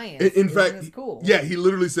 It's science. In fact, it's cool. Yeah, he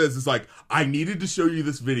literally says, it's like, I needed to show you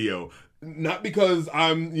this video. Not because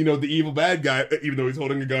I'm, the evil bad guy, even though he's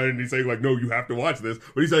holding a gun and he's saying, like, no, you have to watch this.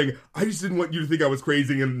 But he's saying, I just didn't want you to think I was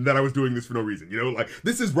crazy and that I was doing this for no reason. Like,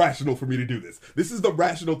 this is rational for me to do this. This is the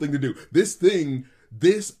rational thing to do. This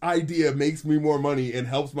idea makes me more money and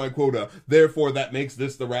helps my quota. Therefore, that makes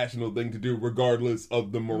this the rational thing to do, regardless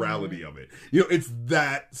of the morality of it. It's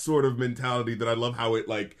that sort of mentality that I love how it,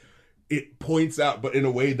 like, it points out, but in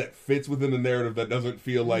a way that fits within the narrative that doesn't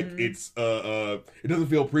feel like it's it doesn't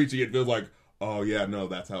feel preachy. It feels like, oh yeah, no,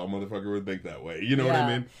 that's how a motherfucker would think that way. You know what I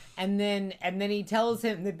mean? And then he tells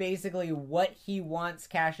him that basically what he wants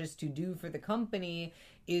Cassius to do for the company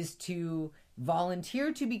is to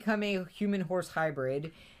volunteer to become a human horse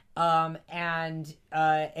hybrid. And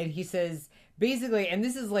he says, basically, and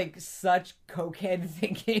this is like such cokehead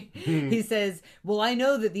thinking, he says, well, I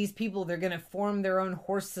know that these people, they're going to form their own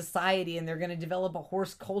horse society and they're going to develop a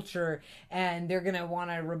horse culture and they're going to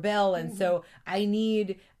want to rebel. And so I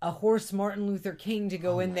need a horse Martin Luther King to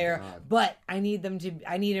go in there, but I need him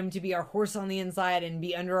to be our horse on the inside and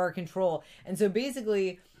be under our control. And so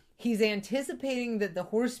basically, he's anticipating that the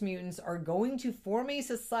horse mutants are going to form a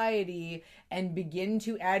society and begin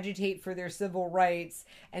to agitate for their civil rights.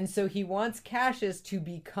 And so he wants Cassius to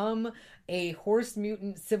become a horse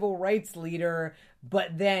mutant civil rights leader,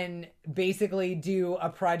 but then basically do a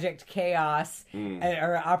Project Chaos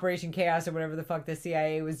or Operation Chaos or whatever the fuck the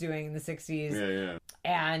CIA was doing in the 60s. Yeah.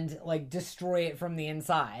 And like destroy it from the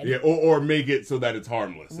inside. Yeah, or make it so that it's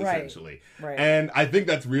harmless, essentially. Right. And I think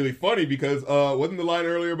that's really funny because wasn't the line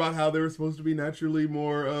earlier about how they were supposed to be naturally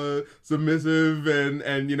more submissive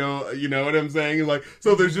and you know what I'm saying? Like,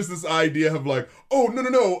 so there's just this idea of like, oh no,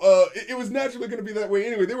 it was naturally going to be that way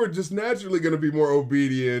anyway. They were just naturally going to be more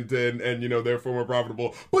obedient and therefore more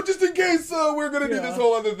profitable. But just in case we're going to do this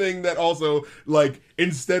whole other thing that also, like,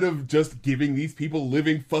 instead of just giving these people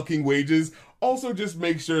living fucking wages, also just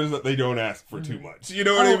make sure that they don't ask for too much. You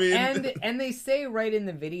know what I mean? And they say right in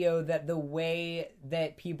the video that the way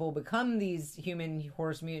that people become these human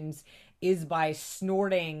horse mutants is by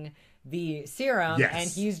snorting the serum. Yes. And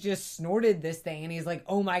he's just snorted this thing and he's like,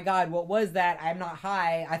 oh my god, what was that? I'm not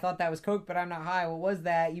high. I thought that was Coke, but I'm not high. What was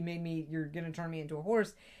that? You're gonna turn me into a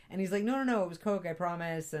horse. And he's like, no, it was Coke, I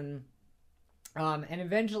promise. And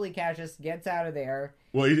eventually Cassius gets out of there.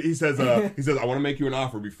 Well, he says, I want to make you an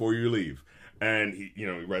offer before you leave. And he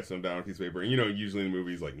writes them down on a piece of paper. And, usually in the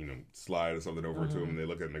movies, like, slide or something over to him and they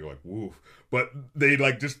look at it and they go like, woof. But they,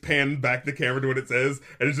 like, just pan back the camera to what it says.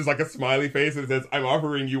 And it's just like a smiley face and it says, I'm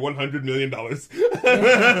offering you $100 million. And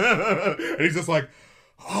he's just like,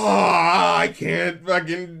 I can't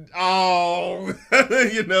fucking,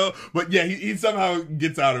 But yeah, he somehow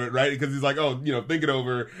gets out of it, right? Because he's like, think it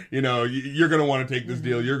over. You're going to want to take this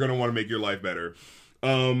deal. You're going to want to make your life better.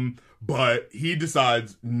 But he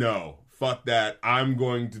decides, no. Fuck that. I'm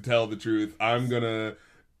going to tell the truth. I'm going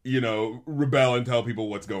to, rebel and tell people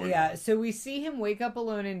what's going on. Yeah, so we see him wake up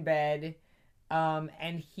alone in bed,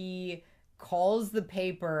 and he calls the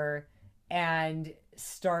paper and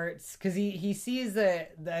starts, because he sees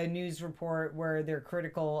the news report where they're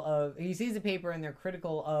critical of, he sees the paper and they're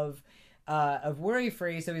critical of Worry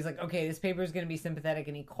Free, so he's like, okay, this paper is going to be sympathetic,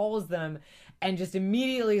 and he calls them and just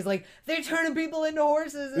immediately is like, they're turning people into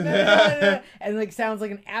horses and like sounds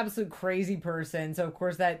like an absolute crazy person. So of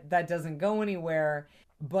course that doesn't go anywhere.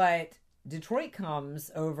 But Detroit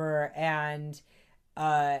comes over and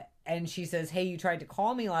she says, hey, you tried to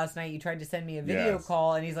call me last night, you tried to send me a video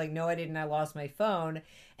call. And he's like, no, I didn't, I lost my phone.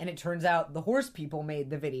 And it turns out the horse people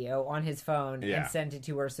made the video on his phone and sent it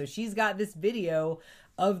to her. So she's got this video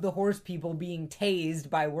of the horse people being tased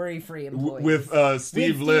by Worry Free employees. With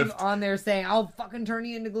Steve Lift on there saying, I'll fucking turn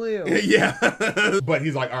you into glue. Yeah. But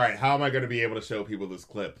he's like, all right, how am I going to be able to show people this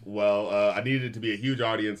clip? Well, I needed it to be a huge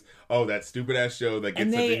audience. Oh, that stupid ass show that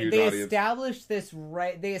gets such a huge audience.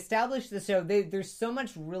 They established this show. There's so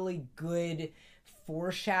much really good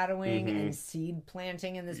foreshadowing and seed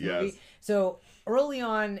planting in this Yes. movie. So early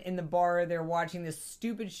on in the bar, they're watching this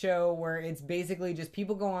stupid show where it's basically just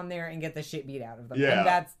people go on there and get the shit beat out of them. Yeah.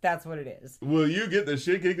 And that's what it is. Will you get the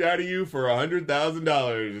shit kicked out of you for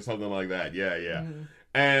 $100,000 or something like that? Yeah. Mm-hmm.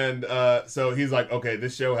 And so he's like, okay,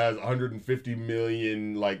 this show has 150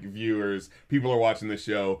 million like viewers. People are watching the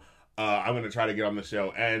show. I'm going to try to get on the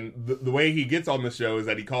show. And the way he gets on the show is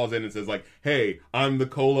that he calls in and says like, hey, I'm the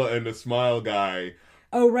cola and a smile guy.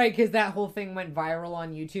 Oh, right, because that whole thing went viral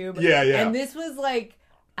on YouTube. Yeah. And this was like,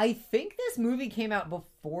 I think this movie came out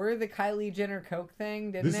before the Kylie Jenner Coke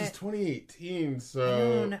thing, didn't it? This is 2018,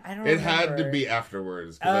 so I don't it had to remember. be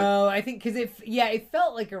afterwards. Oh, I think because it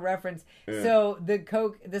felt like a reference. Yeah. So the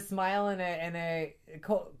Coke, the smile and a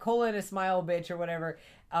cola and a smile bitch or whatever,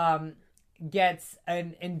 gets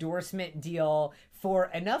an endorsement deal for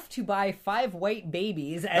enough to buy 5 white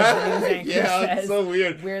babies, as the news anchor Yeah, says. it's so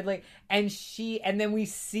weird. Weirdly, and then we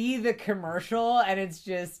see the commercial, and it's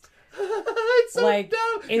just. It's so Like,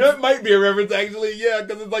 dumb. it's- That might be a reference, actually. Yeah,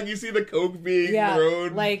 because it's like you see the Coke being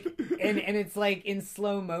thrown. like and it's like in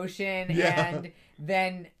slow motion, Yeah. and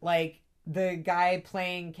then like the guy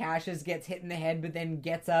playing Cassius gets hit in the head, but then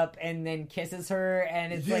gets up and then kisses her,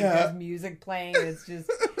 and it's like Yeah. there's music playing, and it's just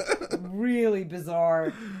really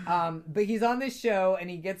bizarre. But he's on this show, and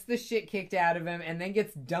he gets the shit kicked out of him, and then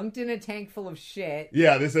gets dunked in a tank full of shit.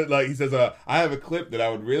 Yeah, this is like he says, I have a clip that I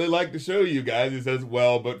would really like to show you guys. He says,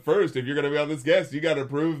 well, but first, if you're gonna be on this guest, you gotta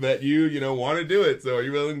prove that you want to do it. So are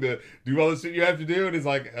you willing to do all the shit you have to do? And he's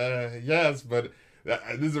like, yes, but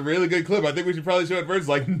this is a really good clip. I think we should probably show it first.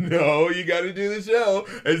 Like, no, you got to do the show.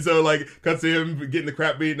 And so, like, cuts to him getting the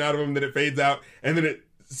crap beaten out of him. Then it fades out, and then it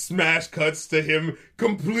smash cuts to him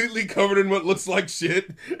completely covered in what looks like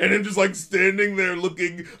shit, and him just like standing there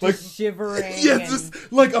looking like shivering. yeah, and-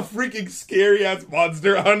 just like a freaking scary ass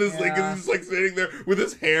monster. Honestly, because Yeah. he's just like standing there with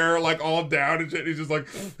his hair like all down and shit. And he's just like,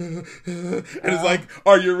 and it's like,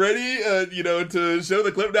 are you ready? To show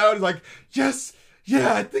the clip now. And he's like, yes.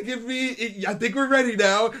 Yeah, I think I think we're ready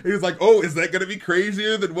now. And he's like, oh, is that gonna be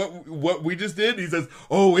crazier than what we just did? And he says,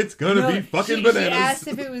 oh, it's gonna be fucking bananas. She asked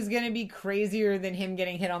if it was gonna be crazier than him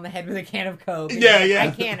getting hit on the head with a can of Coke. And Yeah, he's like,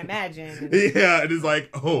 yeah. I can't imagine. Yeah, and it's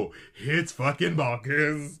like, oh, it's fucking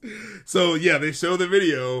bonkers. So yeah, they show the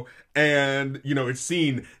video, and it's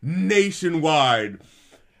seen nationwide,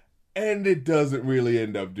 and it doesn't really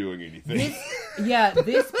end up doing anything.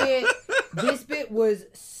 This bit was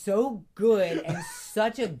so good and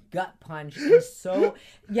such a gut punch, and so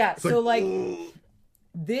It's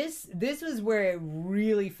this was where it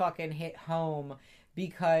really fucking hit home,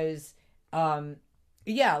 because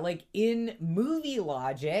like in movie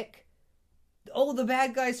logic, oh, the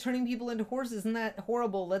bad guy's turning people into horses, isn't that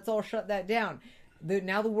horrible? Let's all shut that down.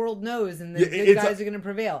 Now the world knows, and the good guys are going to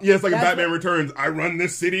prevail. Yeah, it's like That's in Batman Returns. I run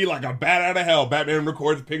this city like a bat out of hell. Batman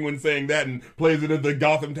records Penguin saying that and plays it at the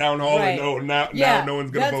Gotham Town Hall. Right. And now no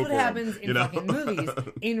one's going to vote for him. That's what happens in fucking movies.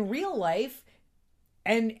 In real life,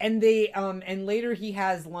 and they and later he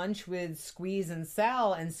has lunch with Squeeze and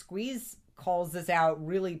Sal, and Squeeze calls this out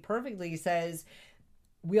really perfectly. He says,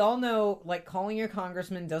 we all know, like, calling your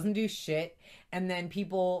congressman doesn't do shit, and then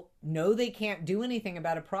people know they can't do anything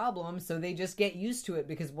about a problem, so they just get used to it,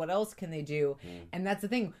 because what else can they do? And that's the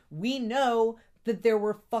thing. We know that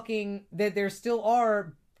there still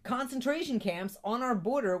are concentration camps on our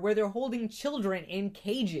border where they're holding children in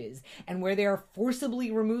cages, and where they are forcibly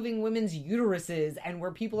removing women's uteruses, and where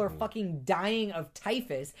people are fucking dying of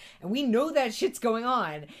typhus, and we know that shit's going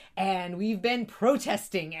on, and we've been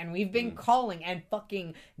protesting, and we've been calling, and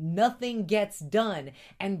fucking nothing gets done,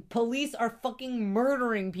 and police are fucking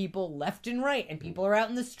murdering people left and right, and people are out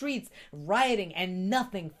in the streets rioting, and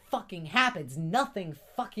nothing fucking happens, nothing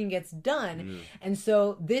fucking gets done. And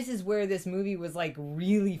so this is where this movie was like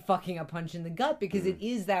really fucking a punch in the gut, because it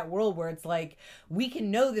is that world where it's like, we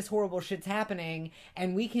can know this horrible shit's happening,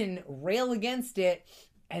 and we can rail against it,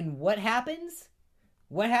 and what happens?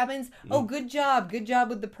 Oh, good job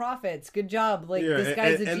with the prophets, good job, like, this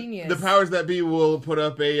guy's a genius. The powers that be will put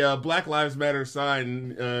up a Black Lives Matter sign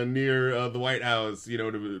near the White House,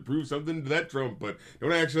 to prove something to that Trump, but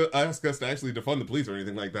don't actually ask us to actually defund the police or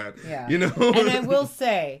anything like that. Yeah. And I will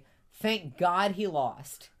say, thank God he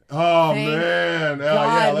lost. Oh, Thank man. Oh,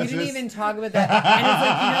 God, yeah, we didn't even talk about that. And it's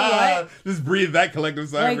like, you know what? Just breathe that collective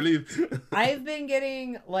sigh of relief. I've been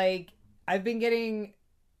getting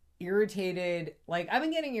irritated. Like, I've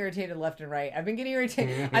been getting irritated left and right. I've been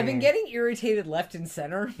getting irritated left and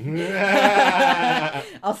center.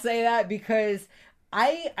 I'll say that because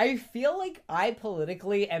I feel like I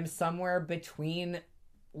politically am somewhere between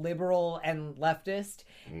liberal and leftist.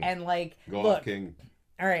 And like, Go look, off, King.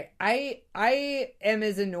 All right, I am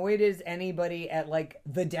as annoyed as anybody at like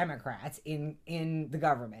the Democrats in the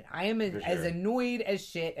government. I am as annoyed as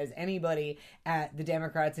shit as anybody at the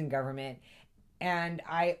Democrats in government, and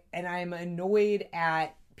I'm annoyed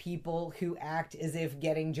at people who act as if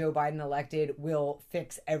getting Joe Biden elected will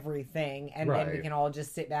fix everything, and then we can all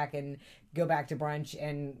just sit back and go back to brunch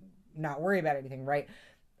and not worry about anything, right?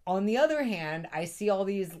 On the other hand, I see all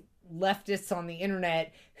these leftists on the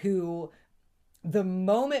internet who, the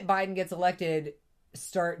moment Biden gets elected,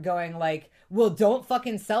 start going like, well, don't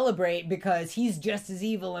fucking celebrate because he's just as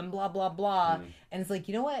evil and blah, blah, blah. And it's like,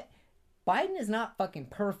 you know what? Biden is not fucking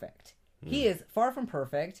perfect. He is far from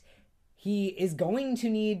perfect. He is going to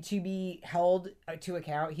need to be held to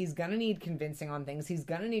account. He's going to need convincing on things. He's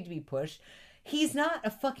going to need to be pushed. He's not a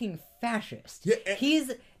fucking fascist. Yeah,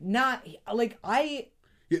 he's not, like,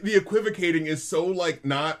 the equivocating is so, like,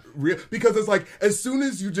 not real, because it's like, as soon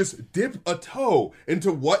as you just dip a toe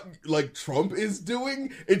into what, like, Trump is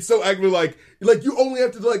doing, it's so actively like, you only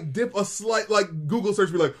have to, like, dip a slight, like, Google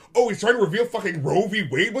search, be like, oh, he's trying to reveal fucking Roe v.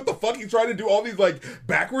 Wade? What the fuck? He's trying to do all these, like,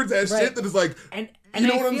 backwards ass shit that is, like, and you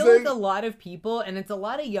know I feel like a lot of people, and it's a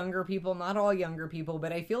lot of younger people, not all younger people,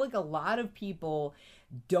 but I feel like a lot of people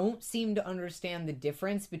don't seem to understand the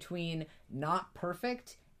difference between not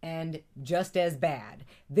perfect and just as bad.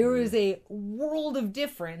 There is a world of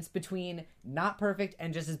difference between not perfect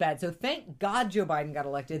and just as bad. So thank God Joe Biden got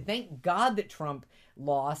elected. Thank God that Trump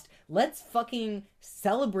lost. Let's fucking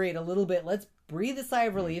celebrate a little bit. Let's breathe a sigh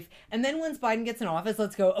of relief. And then once Biden gets in office,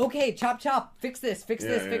 let's go, okay, chop, chop, fix this, fix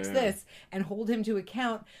this, and hold him to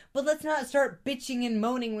account. But let's not start bitching and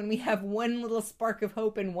moaning when we have one little spark of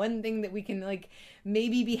hope and one thing that we can, like,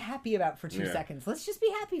 maybe be happy about for 2 seconds. Let's just be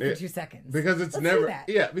happy for 2 seconds. Because it's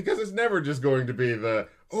because it's never just going to be the,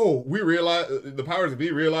 oh, we realize, the powers that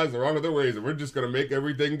be realize they're wrong in their ways and we're just going to make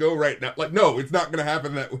everything go right now. Like, no, it's not going to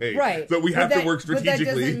happen that way. Right. So we have to work strategically.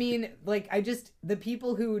 But that doesn't mean, like, the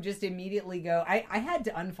people who just immediately go, I had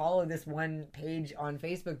to unfollow this one page on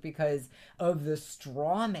Facebook because of the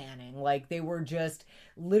straw manning. Like, they were just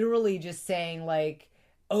literally just saying, like,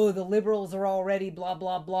 oh, the liberals are already blah,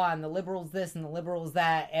 blah, blah, and the liberals this and the liberals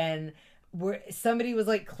that. And somebody was,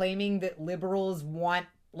 like, claiming that liberals want,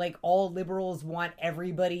 like, all liberals want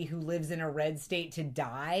everybody who lives in a red state to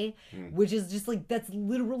die, which is just, like, that's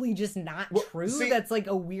literally just not true. That's, like,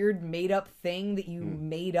 a weird made-up thing that you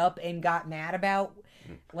made up and got mad about.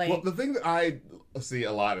 Like, well, the thing that I see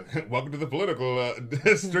a lot of, welcome to the political,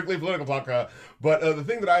 strictly political talk, but the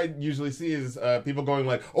thing that I usually see is people going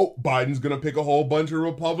like, oh, Biden's going to pick a whole bunch of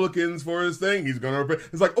Republicans for his thing. He's going to,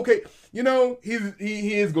 it's like, okay, you know,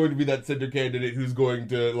 he is going to be that center candidate who's going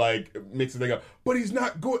to, like, mix the thing up, but he's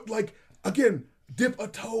not going, like, again, dip a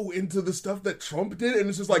toe into the stuff that Trump did, and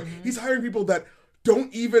it's just like, he's hiring people that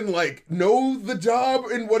don't even, like, know the job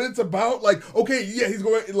and what it's about. Like, okay, yeah, he's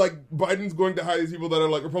going, like, Biden's going to hire these people that are,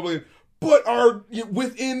 like, Republican, but are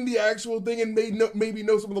within the actual thing and maybe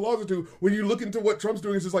know some of the laws or two. When you look into what Trump's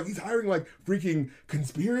doing, it's just like, he's hiring, like, freaking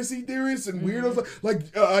conspiracy theorists and weirdos.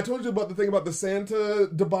 Like, I told you about the thing about the Santa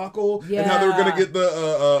debacle and how they were going to get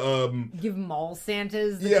the, give mall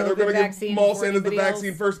Santas the they're going to give mall Santas the vaccine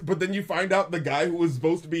else. first, but then you find out the guy who was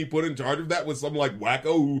supposed to be put in charge of that was some, like,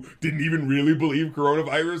 wacko who didn't even really believe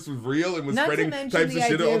coronavirus was real and was spreading types of shit. Not to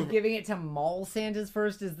mention the idea of giving it to mall Santas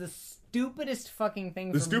first is the stupidest fucking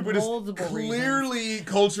thing. The stupidest, clearly reasons.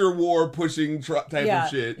 Culture war pushing type of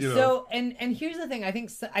shit. You know? So, and here's the thing. I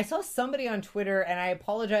think I saw somebody on Twitter, and I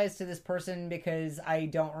apologize to this person because I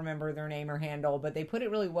don't remember their name or handle, but they put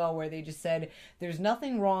it really well where they just said, there's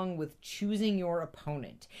nothing wrong with choosing your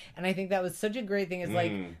opponent. And I think that was such a great thing. It's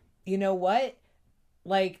like, you know what?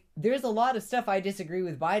 Like, there's a lot of stuff I disagree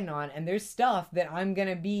with Biden on, and there's stuff that I'm going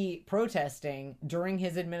to be protesting during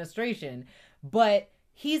his administration. But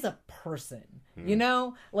he's a person, you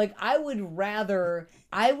know? Like, I would rather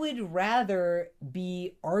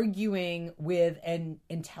be arguing with an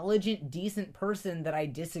intelligent, decent person that I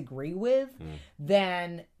disagree with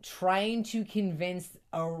than trying to convince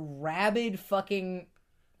a rabid fucking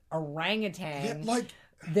orangutan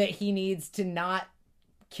that he needs to not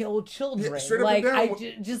kill children.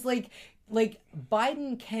 Like,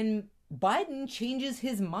 Biden changes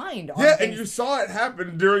his mind on things. And you saw it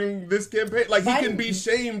happen during this campaign. Like, he can be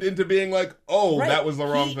shamed into being like, oh, that was the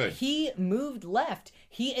wrong thing. He moved left.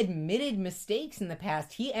 He admitted mistakes in the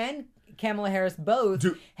past. He and Kamala Harris both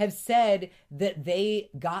have said that they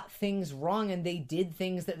got things wrong and they did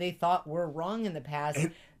things that they thought were wrong in the past.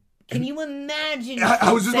 Can you imagine?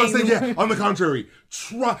 I was just about to say, on the contrary,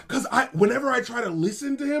 because whenever I try to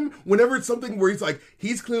listen to him, whenever it's something where he's like,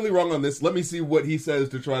 he's clearly wrong on this, let me see what he says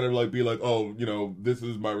to try to like be like, oh, this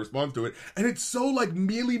is my response to it. And it's so like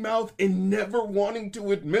mealy mouth and never wanting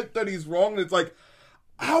to admit that he's wrong. And it's like,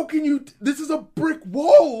 how can you? This is a brick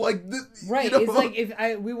wall, like this, right? It's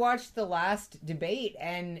like we watched the last debate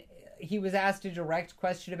and he was asked a direct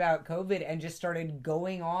question about COVID and just started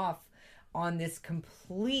going off on this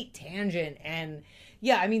complete tangent. And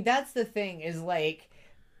yeah, I mean, that's the thing is like,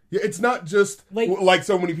 yeah, it's not just like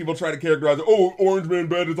so many people try to characterize it, oh, Orange Man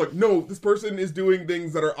bad. It's like, no, this person is doing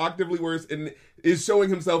things that are actively worse and is showing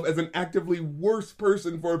himself as an actively worse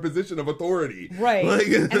person for a position of authority. Right.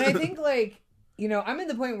 And I think like, I'm at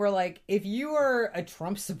the point where like, if you are a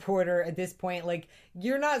Trump supporter at this point, like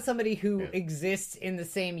you're not somebody who exists in the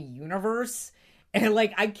same universe. And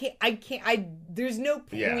like, there's no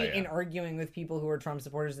point in arguing with people who are Trump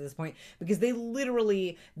supporters at this point because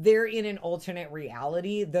they're in an alternate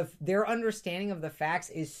reality. Their understanding of the facts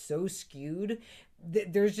is so skewed.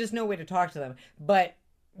 There's just no way to talk to them. But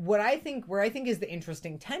where I think is the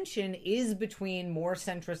interesting tension is between more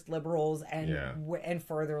centrist liberals and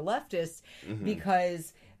further leftists,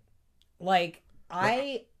 because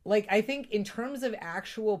I think in terms of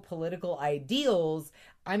actual political ideals,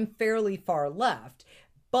 I'm fairly far left,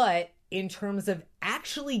 but in terms of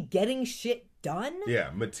actually getting shit done,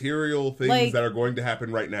 material things that are going to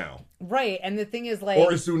happen right now, right? And the thing is, like,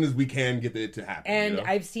 or as soon as we can get it to happen. And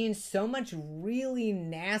I've seen so much really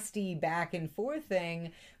nasty back and forth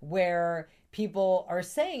thing where people are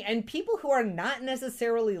saying, and people who are not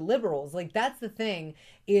necessarily liberals, like that's the thing,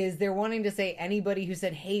 is they're wanting to say anybody who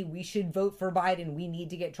said, hey, we should vote for Biden, we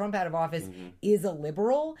need to get Trump out of office, is a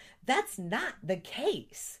liberal. That's not the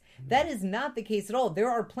case. That is not the case at all.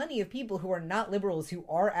 There are plenty of people who are not liberals who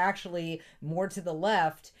are actually more to the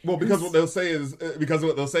left. Well, because what they'll say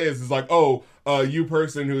is like, oh, you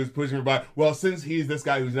person who is pushing for Biden, well, since he's this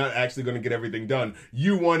guy who's not actually going to get everything done,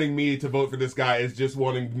 you wanting me to vote for this guy is just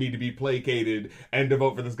wanting me to be placated and to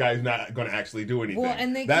vote for this guy who's not going to actually do anything. Well,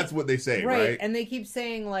 and that's what they say, right? And they keep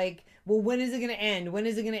saying like, well, when is it going to end? When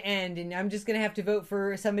is it going to end? And I'm just going to have to vote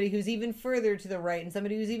for somebody who's even further to the right and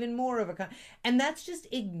somebody who's even more of a... And that's just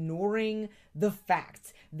ignoring the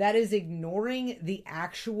facts. That is ignoring the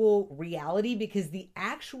actual reality, because the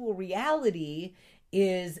actual reality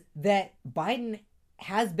is that Biden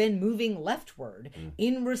has been moving leftward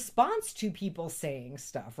in response to people saying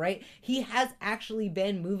stuff, right? He has actually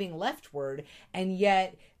been moving leftward, and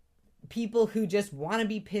yet people who just want to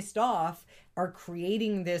be pissed off are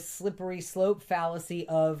creating this slippery slope fallacy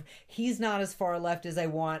of he's not as far left as I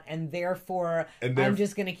want, and therefore I'm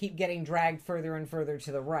just going to keep getting dragged further and further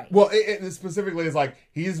to the right. Well, it specifically is like,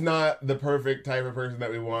 he's not the perfect type of person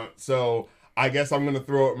that we want, so I guess I'm going to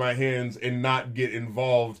throw up my hands and not get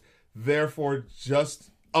involved, therefore just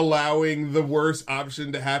allowing the worst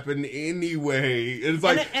option to happen anyway. It's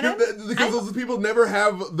like, because those people never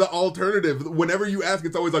have the alternative. Whenever you ask,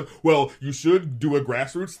 it's always like, well, you should do a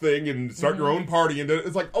grassroots thing and start your own party. And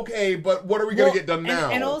it's like, okay, but what are we going to get done now?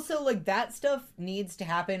 And also, like, that stuff needs to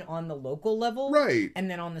happen on the local level. Right. And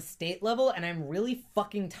then on the state level. And I'm really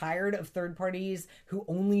fucking tired of third parties who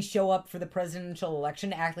only show up for the presidential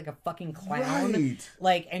election to act like a fucking clown. Right.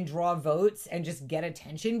 Like, and draw votes and just get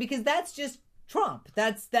attention. Because that's just Trump.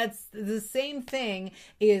 That's the same thing.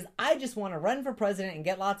 Is I just want to run for president and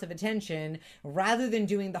get lots of attention rather than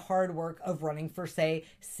doing the hard work of running for, say,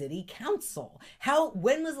 city council.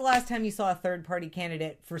 When was the last time you saw a third party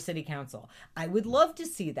candidate for city council? I would love to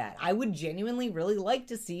see that. I would genuinely really like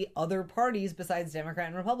to see other parties besides Democrat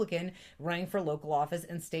and Republican running for local office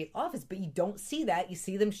and state office, but you don't see that. You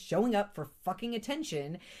see them showing up for fucking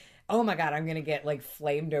attention. Oh my God, I'm going to get like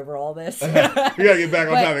flamed over all this. We got to get back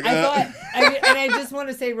on topic. And I just want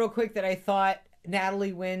to say real quick that I thought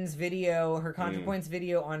Natalie Wynn's video, her ContraPoints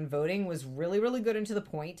video on voting was really, really good and to the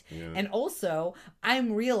point. Yeah. And also,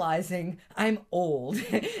 I'm realizing I'm old.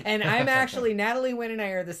 And I'm actually, Natalie Wynn and I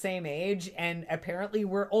are the same age. And apparently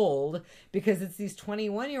we're old because it's these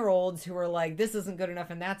 21-year-olds who are like, this isn't good enough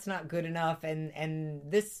and that's not good enough. And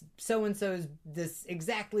this so-and-so is this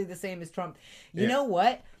exactly the same as Trump. You know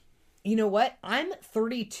what? I'm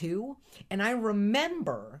 32, and I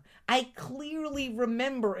clearly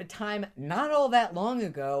remember a time not all that long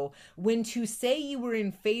ago when to say you were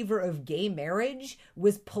in favor of gay marriage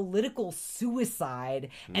was political suicide,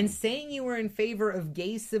 and saying you were in favor of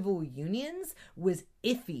gay civil unions was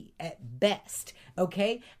iffy at best,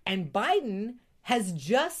 okay? And Biden has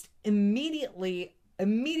just immediately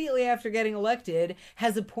after getting elected,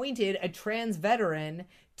 has appointed a trans veteran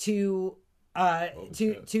to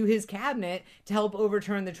to his cabinet to help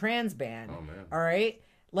overturn the trans ban. Oh man. All right,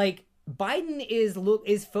 like Biden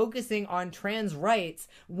is focusing on trans rights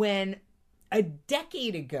when a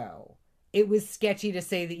decade ago it was sketchy to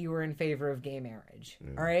say that you were in favor of gay marriage.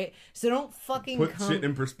 Yeah. All right, so don't fucking put shit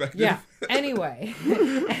in perspective. Yeah. Anyway.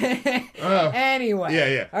 Anyway.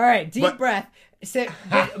 Yeah. All right. Deep breath. So,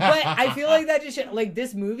 but I feel like that just like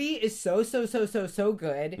this movie is so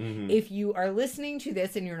good. Mm-hmm. If you are listening to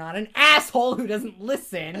this and you're not an asshole who doesn't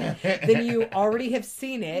listen, then you already have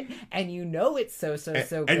seen it and you know it's so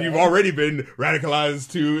good. And you've already been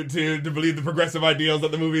radicalized to believe the progressive ideals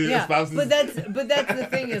that the movie espouses. But that's the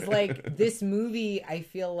thing is like this movie. I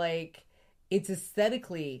feel like it's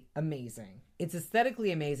aesthetically amazing. It's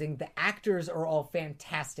aesthetically amazing. The actors are all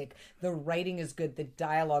fantastic. The writing is good. The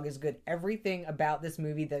dialogue is good. Everything about this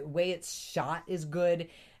movie, the way it's shot is good.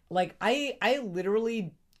 Like, I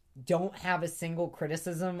literally don't have a single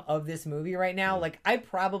criticism of this movie right now. Like, I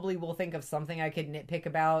probably will think of something I could nitpick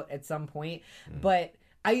about at some point. But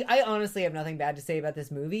I honestly have nothing bad to say about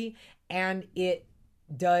this movie. And it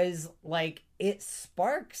does, like, it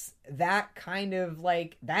sparks that kind of,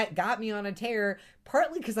 like, that got me on a tear,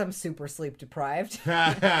 partly because I'm super sleep deprived.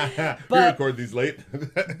 But we record these late.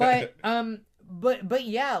 but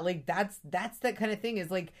yeah, like, that's that kind of thing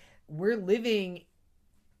is, like, we're living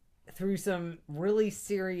through some really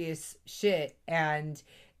serious shit, and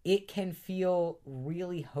it can feel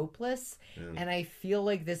really hopeless. And I feel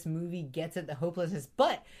like this movie gets at the hopelessness,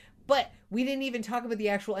 but we didn't even talk about the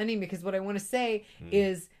actual ending, because what I want to say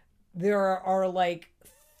is there are like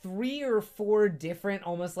 3 or 4 different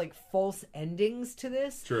almost like false endings to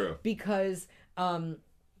this. True. Because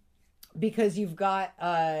you've got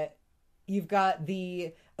the,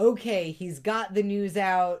 okay, he's got the news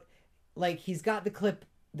out, like he's got the clip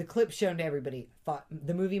shown to everybody. Thought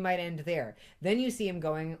the movie might end there. Then you see him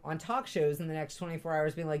going on talk shows in the next 24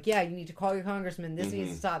 hours being like, yeah, you need to call your congressman. This needs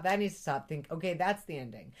to stop. That needs to stop. Think, okay, that's the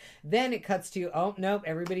ending. Then it cuts to, oh, nope,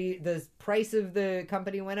 everybody, the price of the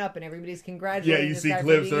company went up and everybo's congratulating. Yeah, you see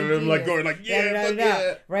clips of him like going like,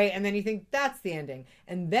 yeah. Right? And then you think that's the ending.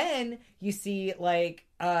 And then you see like,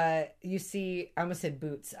 I almost said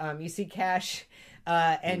Boots. You see Cash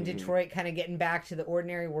and Detroit kind of getting back to the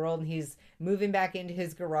ordinary world, and he's moving back into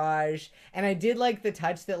his garage. And I did like the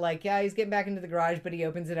touch that, like, yeah, he's getting back into the garage, but he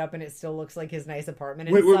opens it up and it still looks like his nice apartment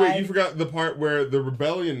inside. Wait, you forgot the part where the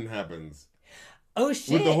rebellion happens. Oh,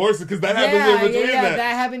 shit. With the horses, because that happens in between that.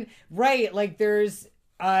 That happened. Right, like there's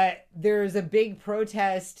a big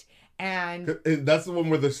protest. And that's the one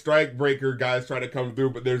where the strike breaker guys try to come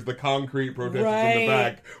through, but there's the concrete protesters in the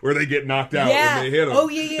back where they get knocked out when they hit them. Oh,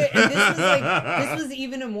 yeah. And this was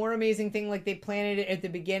even a more amazing thing. Like, they planted it at the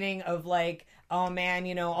beginning of, like, oh, man,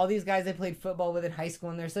 you know, all these guys I played football with in high school,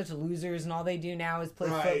 and they're such losers, and all they do now is play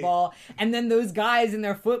football. And then those guys in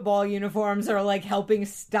their football uniforms are, like, helping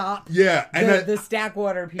stop the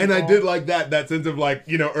Stackwater people. And I did like that sense of, like,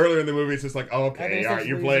 you know, earlier in the movie, it's just like, oh, okay, all right,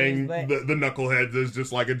 you're playing the knuckleheads as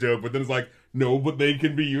just like a joke, but then it's like, no, but they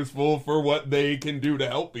can be useful for what they can do to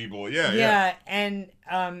help people. Yeah. And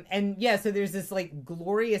so there's this, like,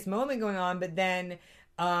 glorious moment going on, but then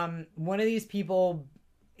one of these people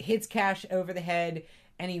hits Cash over the head,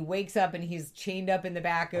 and he wakes up and he's chained up in the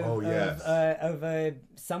back of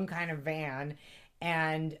some kind of van,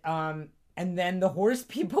 and then the horse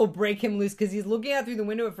people break him loose because he's looking out through the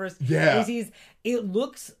window at first. Yeah, it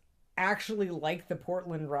looks actually like the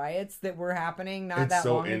Portland riots that were happening long ago. It's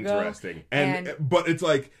so interesting, but it's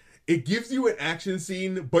like, it gives you an action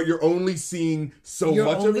scene, but you're only seeing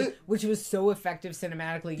much of it, which was so effective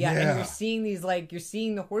cinematically. Yeah, and you're seeing these, like, you're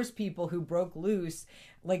seeing the horse people who broke loose,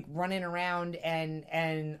 like, running around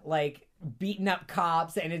and like beating up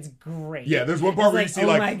cops, and it's great. Yeah, there's one part where you see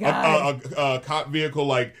a cop vehicle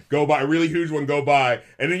like go by, a really huge one go by,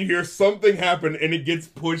 and then you hear something happen and it gets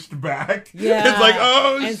pushed back. Yeah, it's like,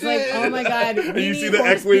 oh and shit! It's like, oh my god, and you see the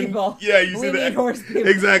equine. Yeah, you see the horse people.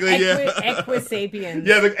 Exactly. Equisapiens.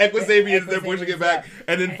 Yeah, the Equisapiens. They're pushing it back,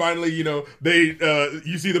 and then finally, you know, they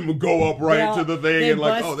you see them go up to the thing, and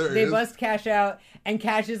like, oh, there it is. They bust Cash out. And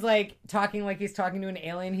Cash is, like, talking like he's talking to an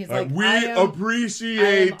alien. He's like, I am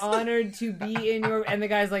honored to be in your... And the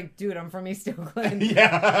guy's like, dude, I'm from East Oakland.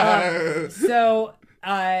 Yeah. So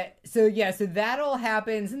that all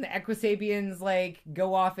happens, and the Equisapiens, like,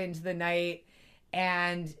 go off into the night.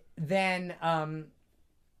 And then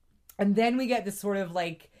we get this sort of,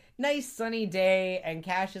 like, nice sunny day, and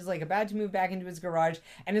Cash is, like, about to move back into his garage,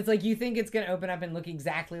 and it's like, you think it's gonna open up and look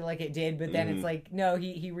exactly like it did, but then it's like, no,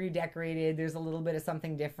 he redecorated, there's a little bit of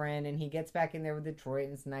something different, and he gets back in there with Detroit,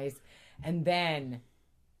 and it's nice. And then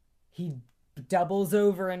he doubles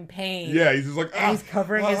over in pain. Yeah, he's just like, and he's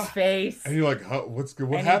covering his face. And you're like, what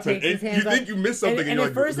And happened? he takes his And hands you off. think you missed something, and you're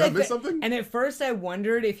like, did I miss something? And at first I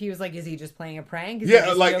wondered if he was like, is he just playing a prank? Is he Yeah,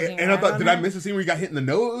 just like, joking and I around thought, on did her? I miss a scene where he got hit in the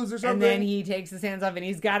nose or something? And then he takes his hands off, and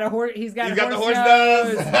he's got a horse. He's got the a horse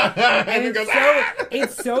nose. nose. And it goes,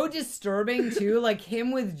 it's so disturbing too. Like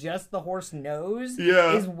him with just the horse nose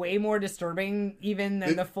Yeah. is way more disturbing even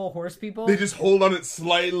than the full horse people. They just hold on it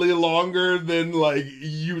slightly longer than like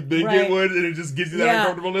you would think Right. it would, and it just gives you that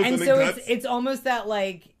uncomfortableness. And then so cuts. it's almost that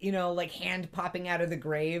like, you know, like hand popping out of the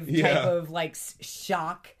grave type Yeah. of like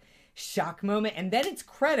shock moment, and then it's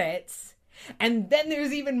credits. And then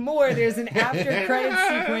there's even more. There's an after credit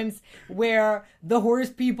sequence where the horse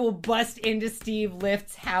people bust into Steve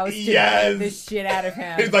Lift's house to Yes. beat the shit out of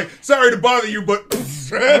him. He's like, sorry to bother you, but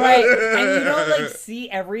Right, and you don't like see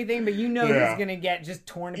everything, but you know Yeah. he's gonna get just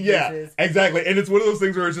torn to Yeah, pieces. exactly. And it's one of those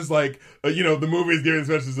things where it's just like, you know, the movie is giving this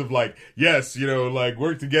message of like, yes, you know, like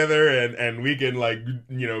work together and we can like,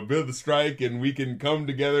 you know, build the strike and we can come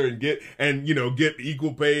together and get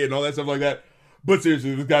equal pay and all that stuff like that. But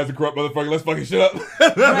seriously, this guy's a corrupt motherfucker. Let's fucking shut up.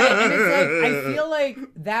 Right, and it's like I feel like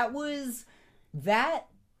that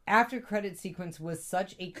after credit sequence was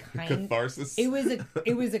such a Catharsis. It was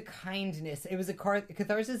a kindness. It was a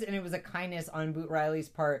catharsis, and it was a kindness on Boots Riley's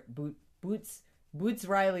part. Boots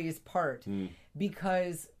Riley's part,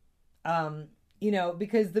 because, you know,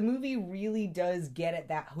 because the movie really does get at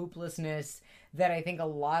that hopelessness that I think a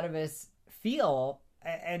lot of us feel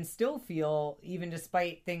and still feel, even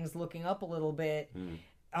despite things looking up a little bit.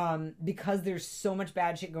 Because there's so much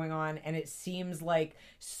bad shit going on, and it seems like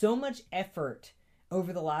so much effort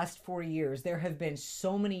over the last 4 years. There have been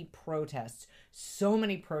so many protests, so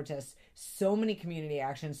many community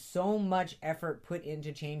actions, so much effort put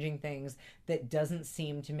into changing things that doesn't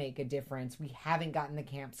seem to make a difference. We haven't gotten the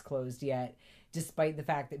camps closed yet, despite the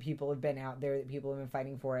fact that people have been out there, that people have been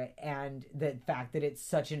fighting for it, and the fact that it's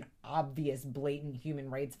such an obvious, blatant human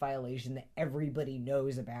rights violation that everybody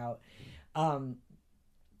knows about.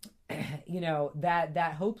 You know,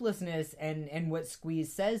 that hopelessness and what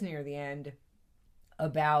Squeeze says near the end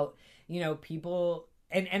about, you know, people,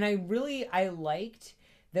 and I liked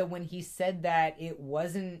that when he said that it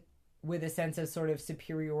wasn't with a sense of sort of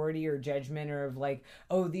superiority or judgment or of like,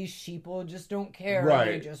 oh, these sheeple just don't care. Right.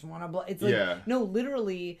 They just want to, it's like, no,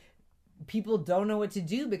 literally people don't know what to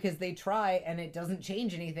do because they try and it doesn't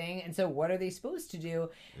change anything. And so what are they supposed to do?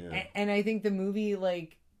 Yeah. And I think the movie,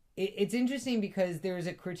 like, it's interesting because there's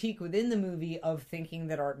a critique within the movie of thinking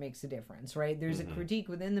that art makes a difference, right? There's a critique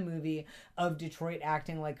within the movie of Detroit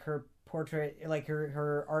acting like her portrait, like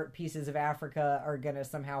her art pieces of Africa are going to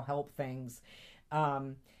somehow help things.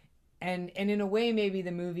 And in a way, maybe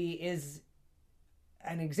the movie is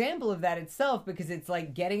an example of that itself, because it's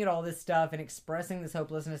like getting at all this stuff and expressing this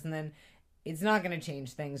hopelessness, and then it's not going to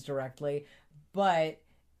change things directly. But,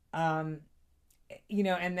 you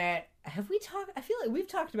know, and that, have we talked? I feel like we've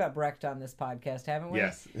talked about Brecht on this podcast, haven't we?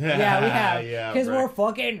 Yes. Yeah, we have. Yeah, because we're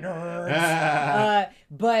fucking nerds.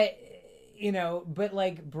 But, you know, but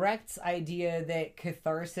like Brecht's idea that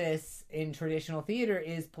catharsis in traditional theater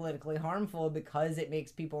is politically harmful because it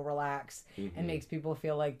makes people relax and makes people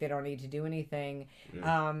feel like they don't need to do anything.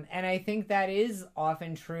 And I think that is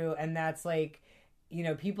often true. And that's like, you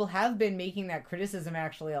know, people have been making that criticism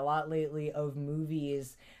actually a lot lately of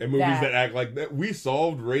movies. And movies that act like that. We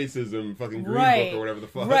solved racism, fucking Green Book or whatever the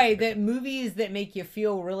fuck. Right, that movies that make you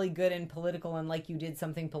feel really good and political and like you did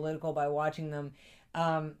something political by watching them.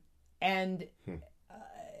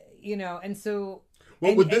 You know, and so...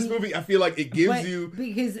 Well, with this movie, I feel like it gives you...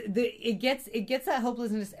 Because it gets that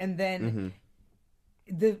hopelessness, and then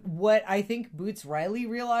what I think Boots Riley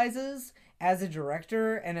realizes as a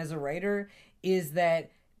director and as a writer is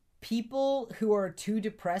that people who are too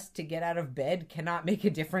depressed to get out of bed cannot make a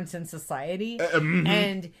difference in society.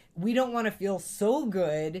 And we don't want to feel so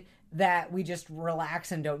good that we just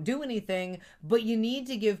relax and don't do anything, but you need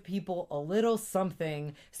to give people a little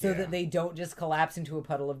something so that they don't just collapse into a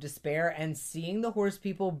puddle of despair. And seeing the horse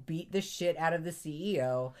people beat the shit out of the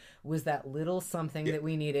CEO was that little something that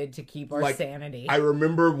we needed to keep our sanity. I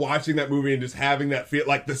remember watching that movie and just having that feel,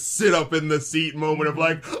 like the sit up in the seat moment of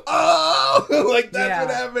like, oh, like that's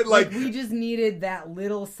what happened. Like we just needed that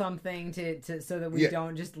little something to so that we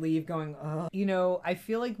don't just leave going, oh. You know, I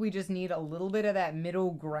feel like we just need a little bit of that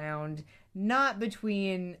middle ground. Not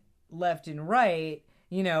between left and right,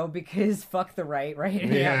 you know, because fuck the right?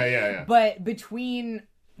 Yeah. But between,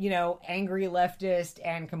 you know, angry leftist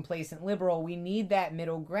and complacent liberal, we need that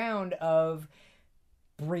middle ground of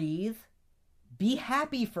breathe, be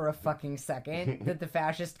happy for a fucking second that the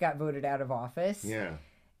fascist got voted out of office. Yeah.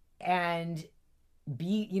 And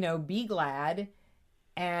be glad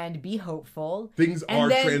and be hopeful. Things are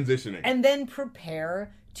transitioning. And then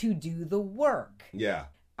prepare to do the work. Yeah.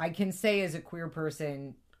 I can say as a queer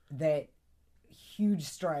person that huge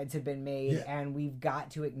strides have been made, and we've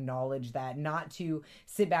got to acknowledge that, not to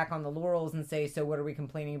sit back on the laurels and say, so what are we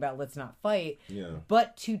complaining about? Let's not fight. Yeah.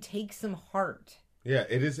 But to take some heart. Yeah,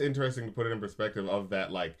 it is interesting to put it in perspective of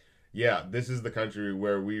that, like, yeah, this is the country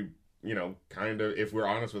where we, kind of, if we're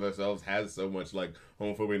honest with ourselves, has so much, like,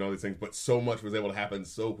 homophobia and all these things, but so much was able to happen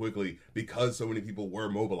so quickly because so many people were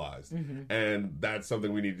mobilized. Mm-hmm. And that's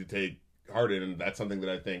something we need to take heart in, and that's something that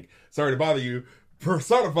I think, sorry to bother you,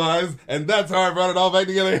 personifies, and that's how I brought it all back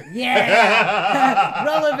together. Yeah!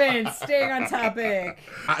 Relevant, staying on topic.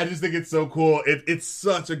 I just think it's so cool. It's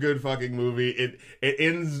such a good fucking movie. It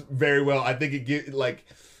ends very well. I think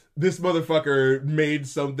this motherfucker made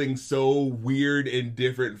something so weird and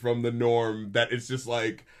different from the norm that it's just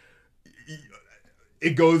like,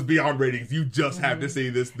 it goes beyond ratings. You just have to see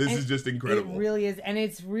this. This is just incredible. It really is. And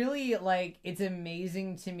it's really, it's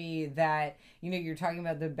amazing to me that, you're talking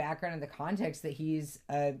about the background and the context that he's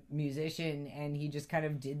a musician and he just kind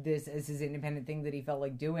of did this as his independent thing that he felt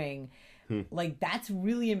like doing. Like, that's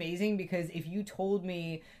really amazing, because if you told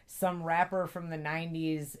me some rapper from the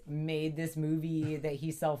 90s made this movie that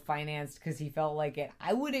he self-financed because he felt like it,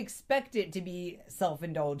 I would expect it to be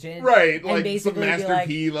self-indulgent. Right, and like basically some Master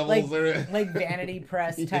P levels. Like Vanity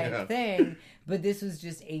Press type thing. But this was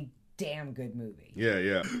just a damn good movie.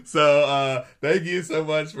 Yeah. So, thank you so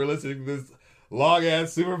much for listening to this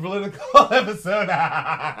long-ass, super political episode.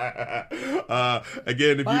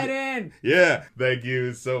 Again, if Biden! Thank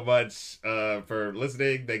you so much for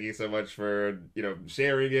listening. Thank you so much for,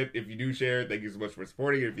 sharing it. If you do share it, thank you so much for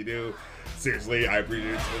supporting it. If you do, seriously, I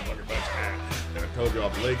appreciate it so fucking much. And I told you all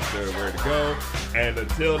the links to where to go. And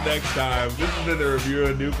until next time, this has been the Review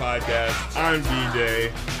of a New Podcast. I'm DJ.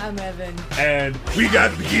 I'm Evan. And we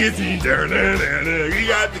got the guillotine. We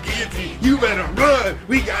got the guillotine. You better run.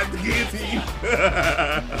 We got the guillotine. We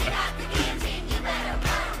got the guillotine, you better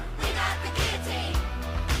run. We got the guillotine.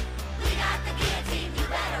 We got the guillotine, you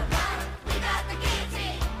better run. We got the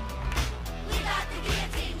guillotine. We got the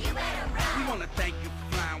guillotine, you better run. We wanna thank you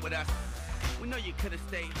for flying with us. We know you could have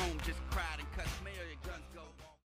stayed home just crying.